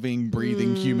like living,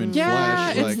 breathing human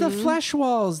Yeah, flesh. it's Like, the flesh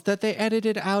walls that they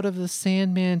edited out of the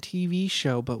Sandman TV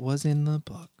show, but was in the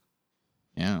book.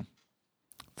 yeah,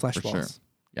 Flesh for walls. sure.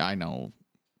 Yeah, I know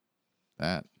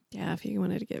that. Yeah, if you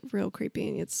wanted to get real creepy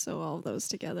and you'd sew all of those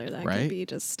together, that Right? could be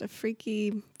just a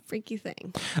freaky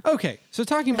thing. Okay, so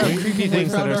talking about creepy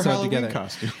things that are sewed together.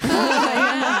 costume.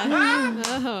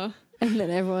 Oh. And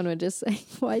then everyone would just say,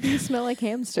 why do you smell like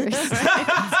hamsters?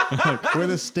 We're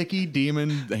the sticky demon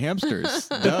hamsters.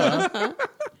 Duh.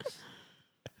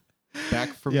 Back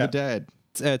from Yeah. the dead.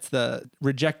 It's the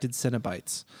rejected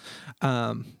Cenobites.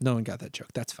 No one got that joke.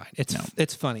 That's fine.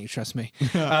 It's funny. Trust me.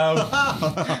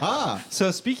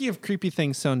 So speaking of creepy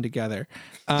things sewn together,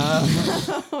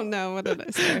 Oh no, what did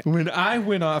I say? when I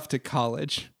went off to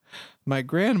college, my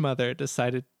grandmother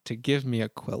decided to give me a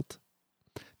quilt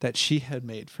that she had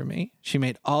made for me. She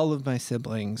made all of my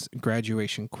siblings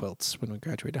graduation quilts when we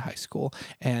graduated high school,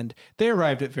 and they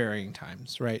arrived at varying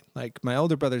times, right? Like my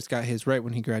older brother's got his right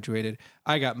when he graduated.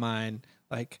 I got mine,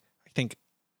 like, I think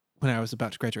when I was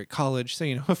about to graduate college. So,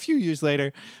 you know, a few years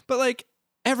later, but like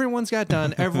everyone's got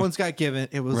done. Everyone's got given.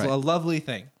 It was Right. a lovely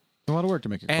thing. A lot of work to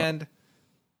make a quilt. And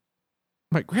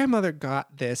my grandmother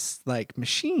got this like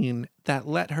machine that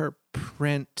let her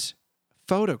print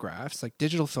photographs, like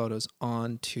digital photos,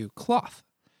 onto cloth.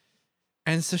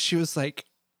 And so she was like,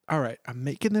 all right, I'm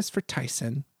making this for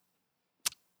Tyson.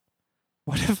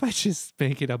 What if I just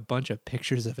make it a bunch of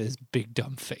pictures of his big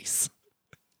dumb face?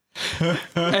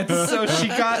 And so she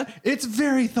got, it's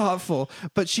very thoughtful,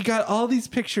 but she got all these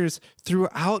pictures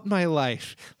throughout my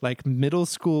life, like middle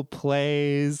school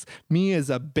plays, me as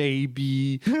a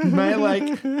baby,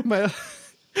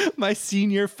 my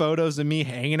senior photos of me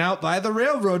hanging out by the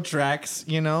railroad tracks,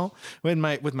 you know, with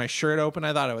my shirt open.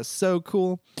 I thought it was so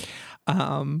cool.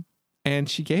 And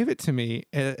she gave it to me.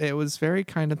 It was very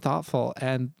kind of thoughtful.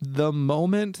 And the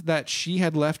moment that she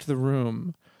had left the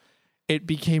room, it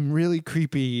became really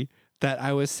creepy that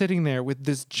I was sitting there with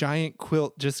this giant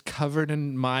quilt just covered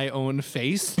in my own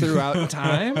face throughout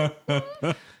time.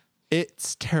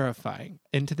 It's terrifying.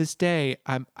 And to this day,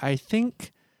 I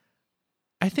think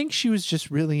she was just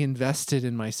really invested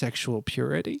in my sexual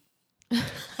purity.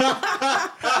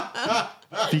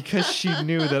 Because she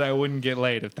knew that I wouldn't get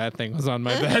laid if that thing was on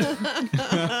my bed.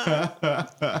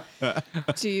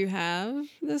 Do you have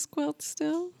this quilt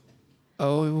still?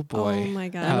 Oh boy. Oh my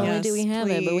God. Not only yes, do we have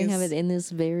it, but we have please. it in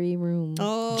this very room.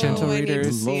 Oh, Gentle I need to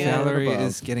readers, see it. Valerie Above.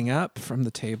 is getting up from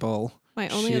the table. My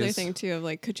only She other is- thing too of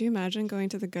like, could you imagine going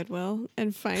to the Goodwill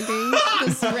and finding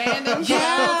this random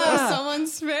Yeah. quilt of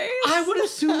someone's face? I would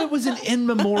assume it was an in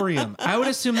memoriam. I would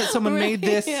assume that someone made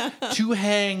this Yeah. to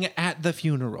hang at the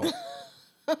funeral.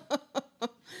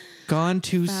 Gone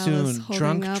too Val is soon. holding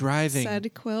Drunk up driving.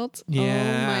 Said quilt. Oh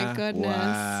Yeah. my goodness.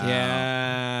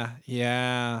 Wow.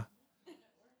 Yeah.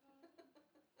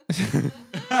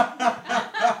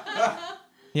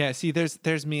 Yeah, see,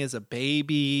 there's me as a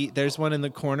baby. There's one in the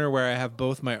corner where I have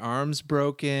both my arms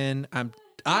broken.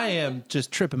 I am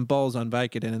just tripping balls on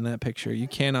Vicodin in that picture. You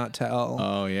cannot tell.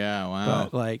 Oh, yeah. Wow.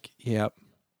 But like, yep.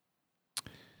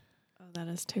 Oh, that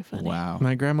is too funny. Wow.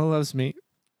 My grandma loves me.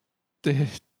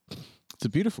 It's a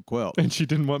beautiful quilt. And she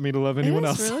didn't want me to love anyone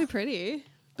It's else. really pretty.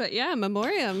 But yeah,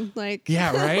 memoriam. Like,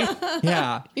 Yeah, right?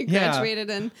 Yeah. you yeah. graduated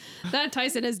and that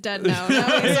Tyson is dead now.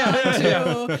 Now he's on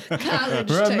to college.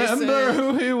 Remember Tyson.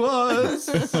 who he was.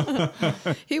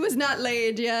 He was not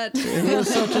laid yet. He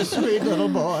was such a sweet little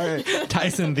boy.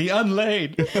 Tyson the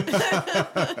unlaid.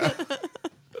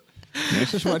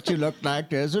 This is what you looked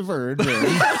like as a virgin.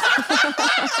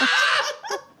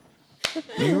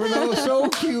 You were though so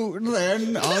cute and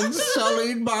then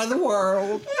unsullied by the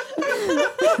world.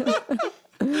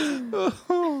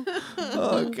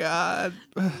 Oh, God.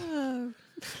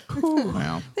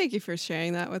 Wow. Thank you for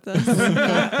sharing that with us.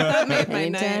 That made my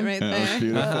night Anytime. right That was there.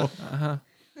 beautiful.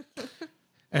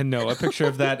 And no, a picture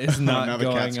of that is Now not the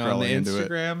going cat's on the crawling into it.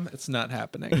 Instagram. It's not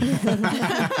happening.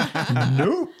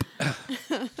 Nope.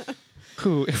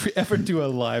 Ooh, if we ever do a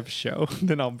live show,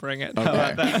 then I'll bring it. How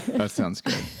about Okay. that? That sounds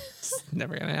good. It's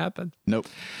never going to happen. Nope.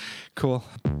 Cool.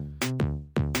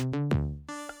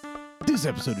 This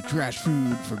episode of Trash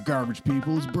Food for Garbage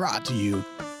People is brought to you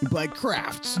by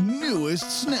Kraft's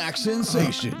newest snack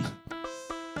sensation.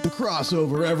 The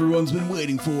crossover everyone's been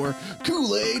waiting for,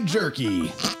 Kool-Aid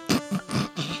Jerky.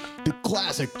 The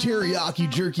classic teriyaki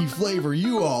jerky flavor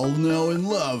you all know and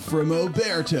love from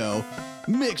Oberto,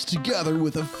 mixed together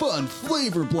with a fun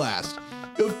flavor blast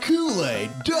of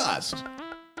Kool-Aid dust.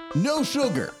 No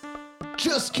sugar,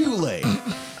 just Kool-Aid.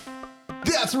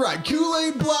 That's right,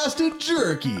 Kool-Aid Blasted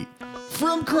Jerky.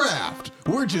 From Kraft,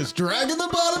 we're just dragging the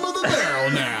bottom of the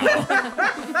barrel now.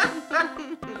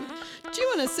 Do you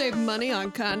want to save money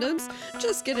on condoms?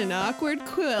 Just get an awkward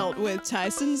quilt with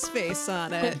Tyson's face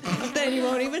on it. Then you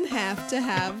won't even have to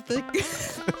have the...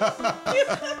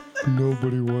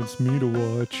 Nobody wants me to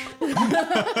watch.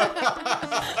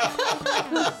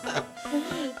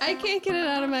 I can't get it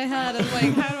out of my head of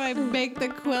like, how do I make the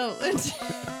quilt into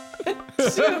a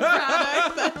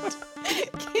product that...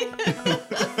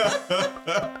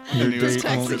 Your Your date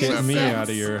text won't it get me yourself. out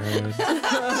of your head.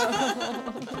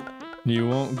 You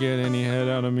won't get any head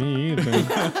out of me either.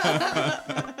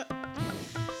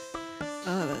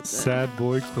 Oh, that's it. Sad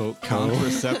boy quilt.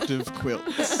 Contraceptive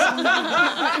quilts.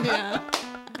 Yeah.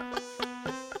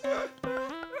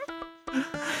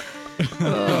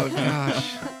 Oh,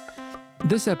 gosh.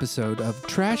 This episode of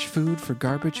Trash Food for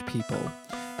Garbage People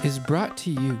is brought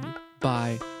to you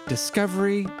by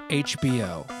Discovery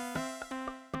HBO.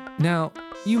 Now,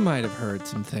 you might have heard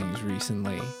some things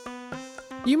recently.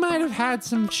 You might have had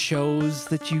some shows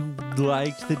that you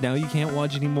liked that now you can't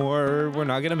watch anymore, or we're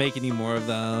not going to make any more of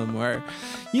them, or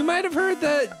you might have heard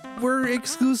that we're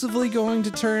exclusively going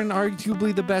to turn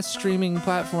arguably the best streaming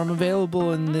platform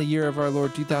available in the year of our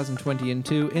Lord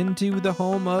 2022 into the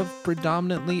home of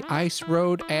predominantly Ice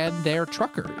Road and their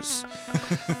truckers.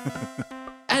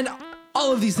 And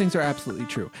all of these things are absolutely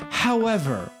true.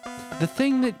 However, the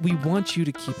thing that we want you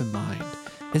to keep in mind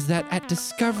is that at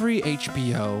Discovery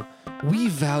HBO, we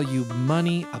value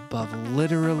money above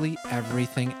literally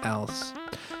everything else.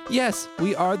 Yes,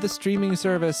 we are the streaming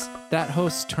service that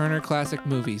hosts Turner Classic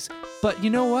Movies. But you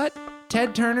know what?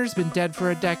 Ted Turner's been dead for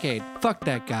a decade. Fuck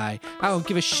that guy. I don't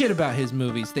give a shit about his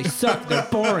movies. They suck, they're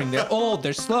boring, they're old,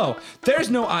 they're slow. There's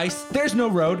no ice, there's no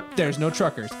road, there's no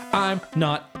truckers. I'm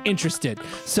not interested.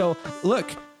 So,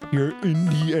 look, your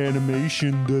indie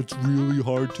animation that's really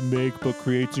hard to make but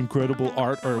creates incredible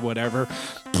art or whatever.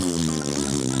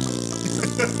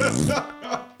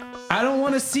 I don't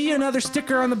want to see another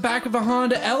sticker on the back of a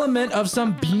Honda Element of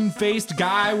some bean-faced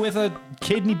guy with a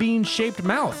kidney bean-shaped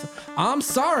mouth. I'm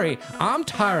sorry. I'm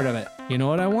tired of it. You know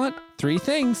what I want? 3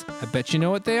 things. I bet you know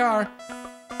what they are.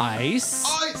 Ice.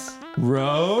 Ice!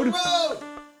 Road. Road!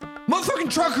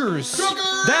 Motherfucking truckers!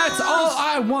 That's all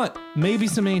I want. Maybe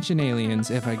some ancient aliens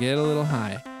if I get a little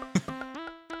high.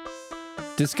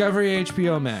 Discovery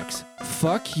HBO Max.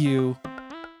 Fuck you.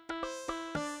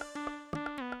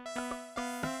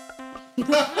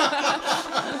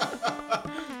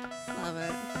 Love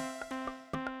it.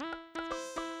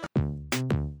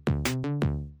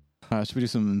 Should we do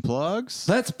some plugs?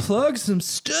 Let's plug some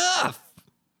stuff.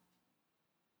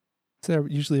 Is there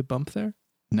usually a bump there?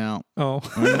 No. Oh.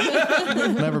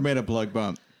 Never made a plug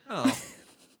bump. Oh.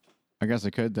 I guess I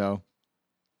could, though.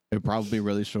 It'd probably be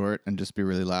really short and just be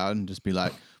really loud and just be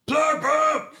like, plug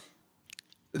bump!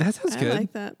 That sounds I good.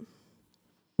 like that.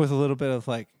 With a little bit of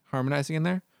like harmonizing in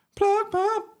there. Plug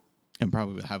bump. And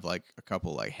probably have like a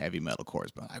couple like heavy metal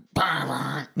chords, but like,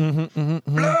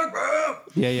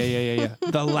 Yeah.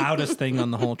 The loudest thing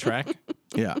on the whole track.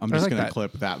 yeah, I'm I just like going to that.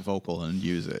 clip that vocal and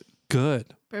use it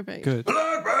Good. Perfect. Good.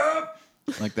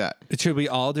 like that. Should we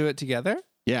all do it together?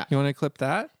 Yeah. You want to clip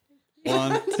that?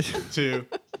 1, 2,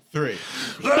 3.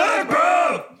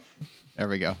 There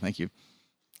we go. Thank you.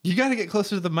 You got to get closer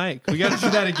to the mic. We got to do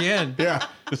that again. Yeah.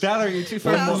 Tyler, you're too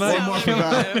far from the One mic. more Come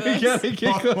on. We got to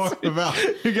get closer.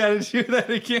 You got to do that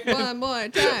again. One more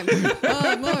time.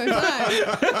 One more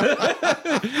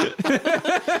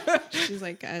time. She's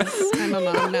like, guys, I'm a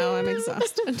mom now. I'm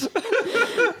exhausted.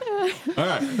 All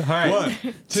right. All right.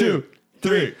 1, 2,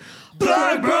 3.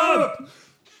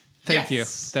 Thank you.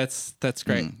 That's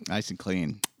great. Nice and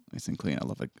clean. Nice and clean. I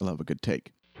love a good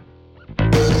take.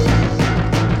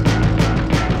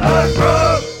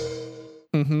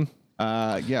 Mm-hmm.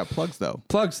 Yeah, plugs though.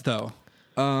 Plugs though.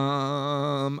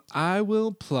 I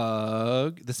will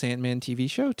plug the Sandman TV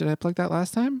show. Did I plug that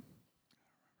last time?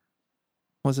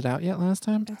 Was it out yet last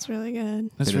time? It's really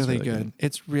good. It's It is really really good. good.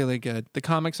 It's really good. The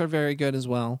comics are very good as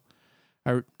well.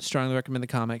 I strongly recommend the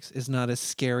comics. It's not as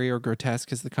scary or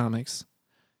grotesque as the comics.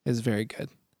 It's very good.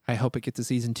 I hope it gets a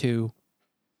season 2.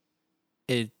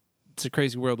 It's a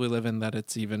crazy world we live in that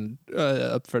it's even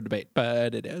up for debate,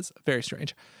 but it is very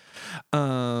strange.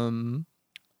 I'm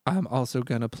also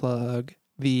going to plug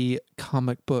the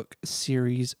comic book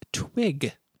series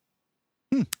Twig.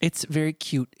 It's very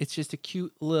cute. It's just a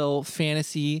cute little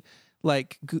fantasy,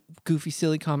 like goofy,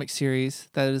 silly comic series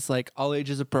that is like all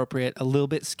ages appropriate, a little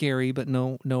bit scary, but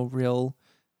no real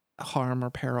harm or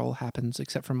peril happens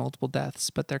except for multiple deaths,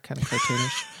 but they're kind of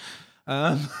cartoonish.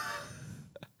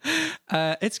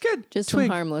 It's good. Just Twig.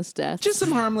 some harmless deaths. Just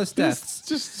some harmless deaths.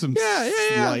 Just some Yeah.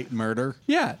 slight murder.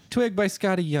 Yeah, Twig by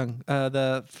Scotty Young.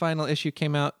 The final issue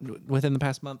came out within the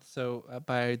past month, so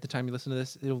by the time you listen to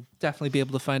this, you'll definitely be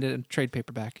able to find it in trade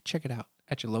paperback. Check it out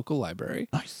at your local library.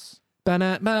 Nice.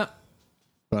 Ba-na-ba.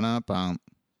 Ba-na-bum.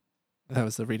 That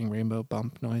was the Reading Rainbow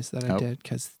bump noise that I Oh. did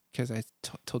because I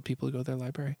told people to go to their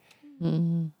library.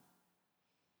 Mhm.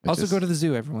 Also, go to the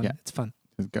zoo, everyone. Yeah. It's fun.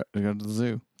 Go to the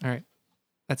zoo. All right,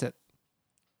 that's it.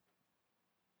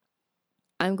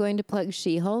 I'm going to plug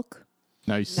She-Hulk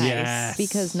Nice. Nice. Yes.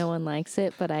 because no one likes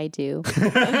it, but I do.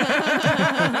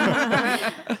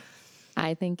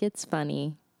 I think it's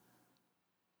funny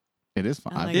It is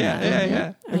fun. I like Yeah, that.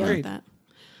 yeah. I like Agreed. that.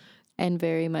 and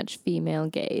very much female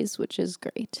gaze, which is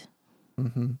great.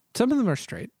 Mm-hmm. Some of them are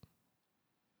straight.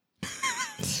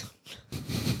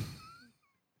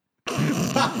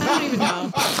 I don't even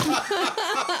know.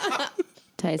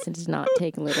 Tyson does not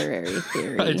take literary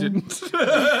theory. I didn't.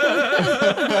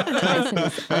 Tyson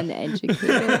is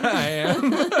uneducated. I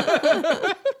am.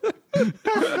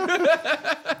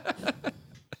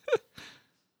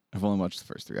 I've only watched the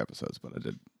first 3 episodes, but I've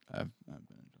been enjoying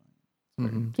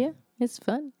Mm-hmm. Yeah, it's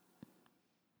fun.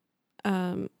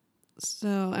 So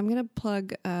I'm gonna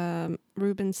plug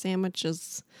Reuben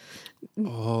sandwiches.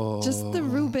 Oh, Just the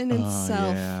Reuben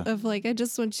itself yeah. of like, I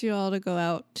just want you all to go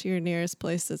out to your nearest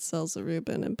place that sells a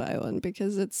Reuben and buy one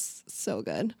because it's so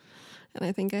good. And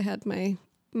I think I had my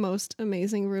most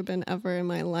amazing Reuben ever in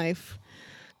my life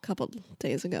a couple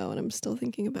days ago, and I'm still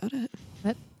thinking about it.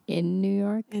 In New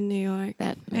York, In New York,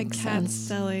 that at makes Cat's sense.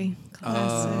 Deli,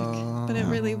 classic. But it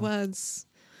really was.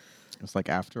 it. It's like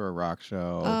after a rock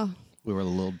show. Oh, We were a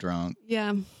little drunk,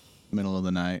 yeah, middle of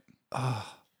the night.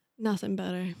 Oh, nothing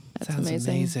better. That's sounds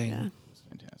amazing. Yeah. It's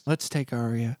fantastic. Let's take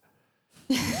Aria.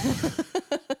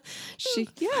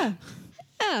 Yeah,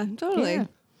 totally. Yeah.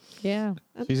 Yeah.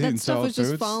 That, She's that eating stuff was solid just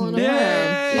foods? falling Yeah.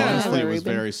 apart. Yeah. Honestly, it was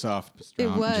Reuben. very soft. It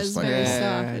strong, was just like, very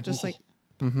Yeah. soft. It just like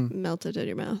Mm-hmm. melted in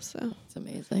your mouth. So It's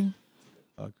amazing.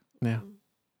 Yeah.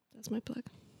 that's my plug.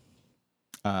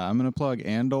 I'm gonna plug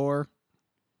Andor.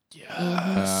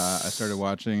 Yeah. I started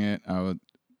watching it.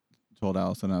 Told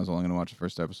Allison I was only gonna watch the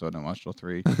first episode, and I watched all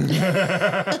 3.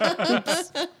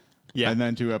 Yeah. And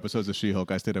then 2 episodes of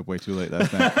She-Hulk. I stayed up way too late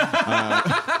last night.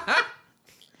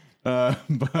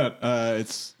 But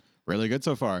it's really good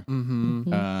so far.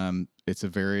 It's a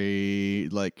very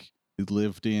like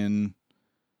lived in,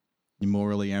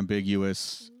 morally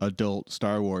ambiguous adult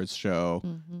Star Wars show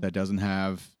that doesn't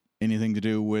have anything to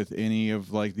do with any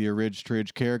of like the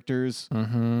Tridge characters.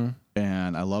 And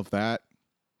I love that.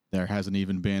 There hasn't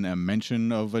even been a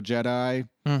mention of a Jedi.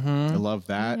 I love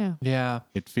that. Yeah.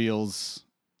 It feels,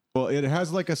 well, it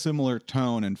has like a similar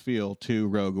tone and feel to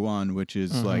Rogue One, which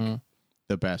is like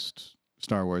the best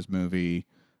Star Wars movie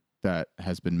that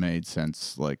has been made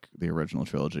since like the original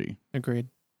trilogy. Agreed.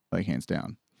 Like hands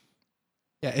down.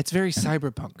 Yeah, it's very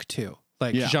cyberpunk too.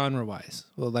 Like genre wise,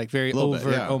 well, like very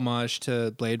overt homage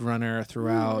to Blade Runner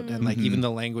throughout, and like even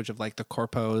the language of like the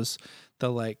corpos,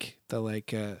 the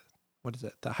what is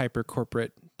it? The hyper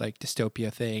corporate like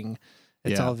dystopia thing.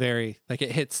 It's all very like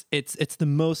it hits. It's the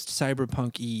most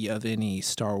cyberpunk-y of any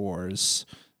Star Wars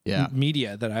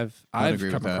media that I've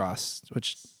come across,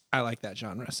 which I like that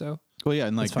genre. So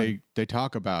and like they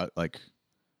talk about like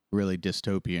really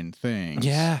dystopian things.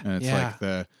 And it's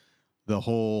like the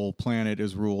whole planet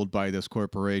is ruled by this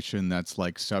corporation that's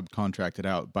like subcontracted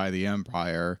out by the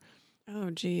Empire.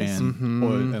 Oh, geez.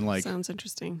 And like sounds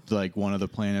interesting. Like one of the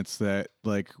planets that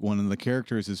like one of the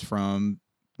characters is from,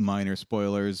 minor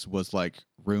spoilers, was like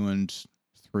ruined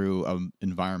through an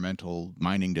environmental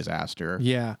mining disaster.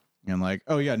 Yeah. And like,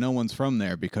 oh yeah, no one's from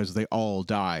there because they all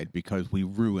died because we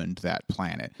ruined that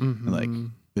planet. And like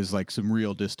there's like some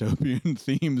real dystopian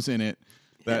themes in it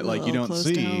that like you don't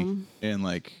see in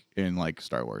like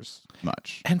Star Wars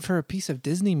much. And for a piece of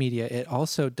Disney media, it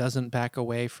also doesn't back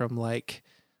away from like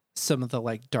some of the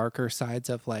like darker sides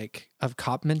of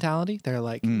cop mentality. They're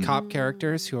like cop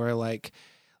characters who are like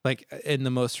in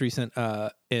the most recent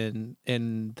in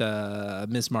the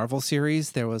Ms. Marvel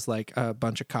series, there was like a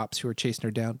bunch of cops who were chasing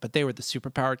her down, but they were the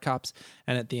superpowered cops,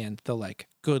 and at the end the like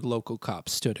good local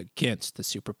cops stood against the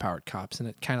superpowered cops, and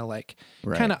it kind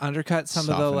of undercut some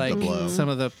Softened of the like the blow. some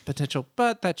of the potential,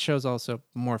 but that show's also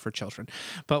more for children.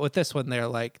 But with this one,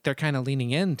 they're kind of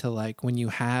leaning into like when you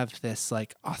have this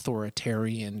like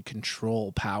authoritarian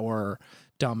control, power,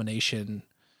 domination,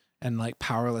 and like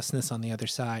powerlessness on the other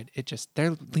side,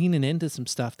 they're leaning into some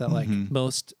stuff that like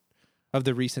most of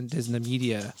the recent Disney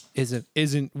media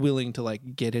isn't willing to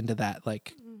like get into that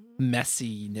like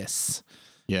messiness.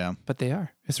 Yeah. But they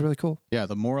are. It's really cool. Yeah,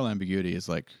 the moral ambiguity is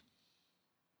like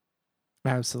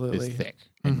absolutely is thick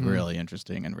and really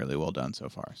interesting and really well done so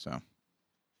far. So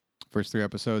first 3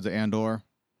 episodes of Andor,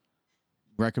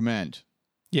 recommend.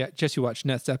 Yeah, just you watch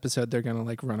next episode, they're gonna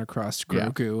like run across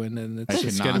Grogu, and then it's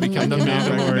just gonna cannot become the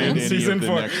Mandalorian season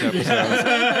 4. Next episodes.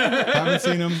 Haven't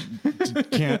seen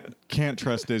them. Can't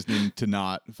trust Disney to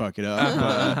not fuck it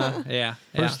up. Yeah,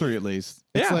 First 3 at least.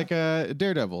 It's Yeah. like a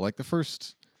Daredevil. Like the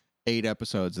first 8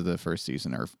 episodes of the first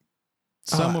season are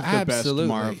some of the best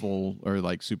Marvel or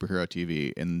like superhero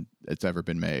TV it's ever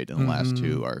been made, and the last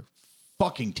 2 are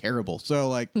fucking terrible. So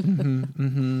like,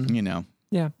 you know.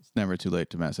 Yeah. It's never too late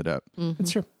to mess it up.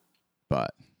 It's true.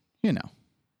 But, you know,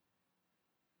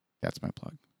 that's my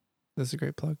plug. That's a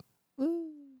great plug.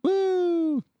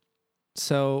 Woo!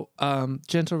 So,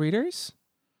 gentle readers,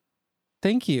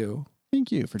 thank you.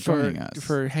 Thank you for joining us.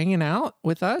 For hanging out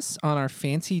with us on our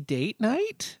fancy date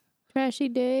night. Trashy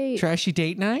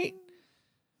date night.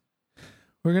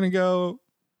 We're going to go.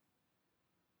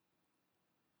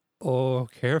 Oh,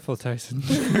 careful, Tyson.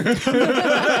 I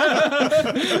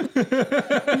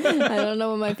don't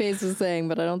know what my face was saying,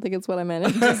 but I don't think it's what I meant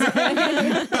it to say.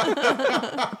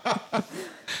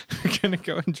 We're going to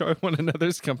go enjoy one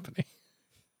another's company.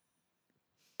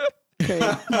 Great.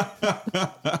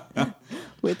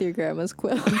 With your grandma's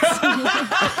quilts.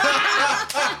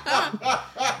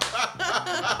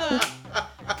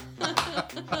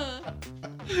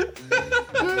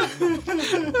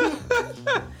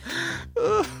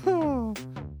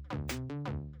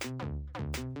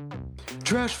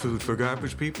 Trash Food for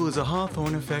Garbage People is a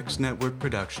Hawthorne Effects Network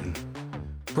production.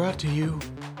 Brought to you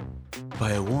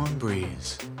by a warm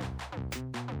breeze.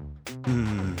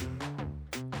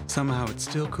 Somehow it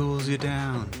still cools you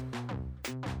down.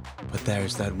 But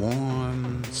there's that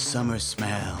warm summer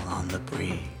smell on the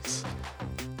breeze.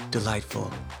 Delightful.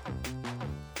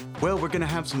 Well, we're gonna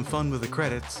have some fun with the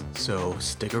credits, so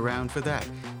stick around for that.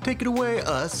 Take it away,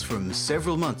 us, from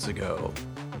several months ago.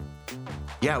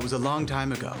 Yeah, it was a long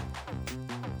time ago.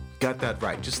 Got that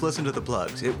right. Just listen to the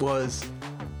plugs. It was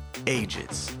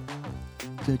ages.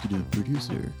 Executive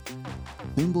producer,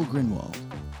 Thimble Grinwald.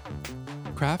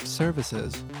 Craft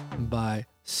Services by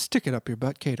Stick It Up Your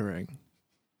Butt Catering.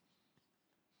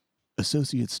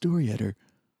 Associate story editor,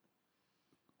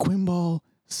 Quimball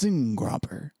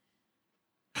Singropper.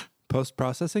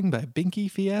 Post-processing by Binky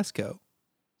Fiasco.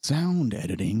 Sound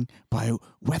editing by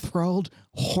Wethrold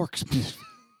Horks.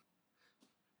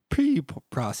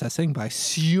 Pre-processing by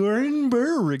Søren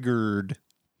Bergard.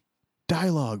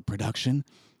 Dialogue production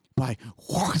by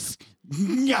Horks.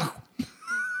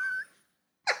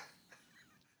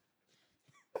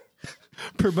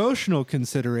 Promotional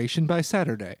consideration by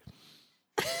Saturday.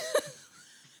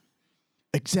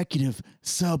 Executive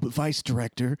Sub Vice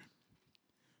Director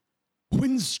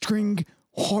Windstring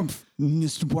Horf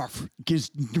Nistwarf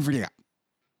Gizdria.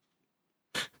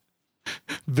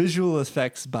 Visual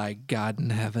effects by God in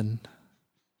Heaven.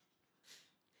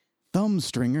 Thumb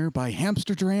Stringer by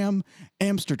Hamsterdram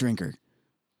Amsterdrinker.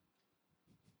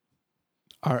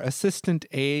 Our assistant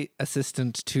to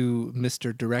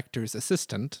Mr. Director's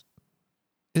assistant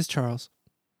is Charles.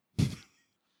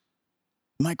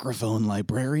 Microphone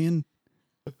Librarian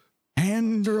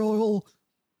Handel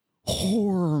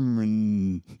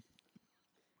Horman.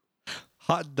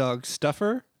 Hot dog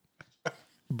stuffer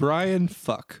Brian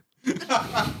Fuck.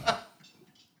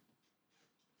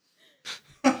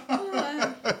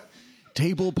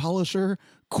 Table Polisher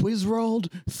Quizrold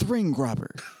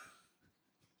Thringgrabber.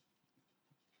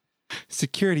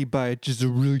 Security by just a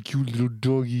really cute little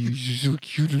doggy. He's so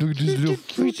cute. Look at this little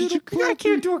face. I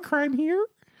can't do a crime here.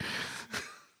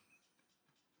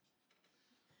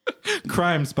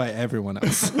 Crimes by everyone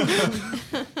else.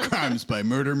 Crimes by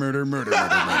murder.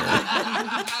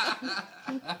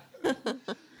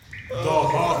 The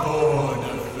Hawthorne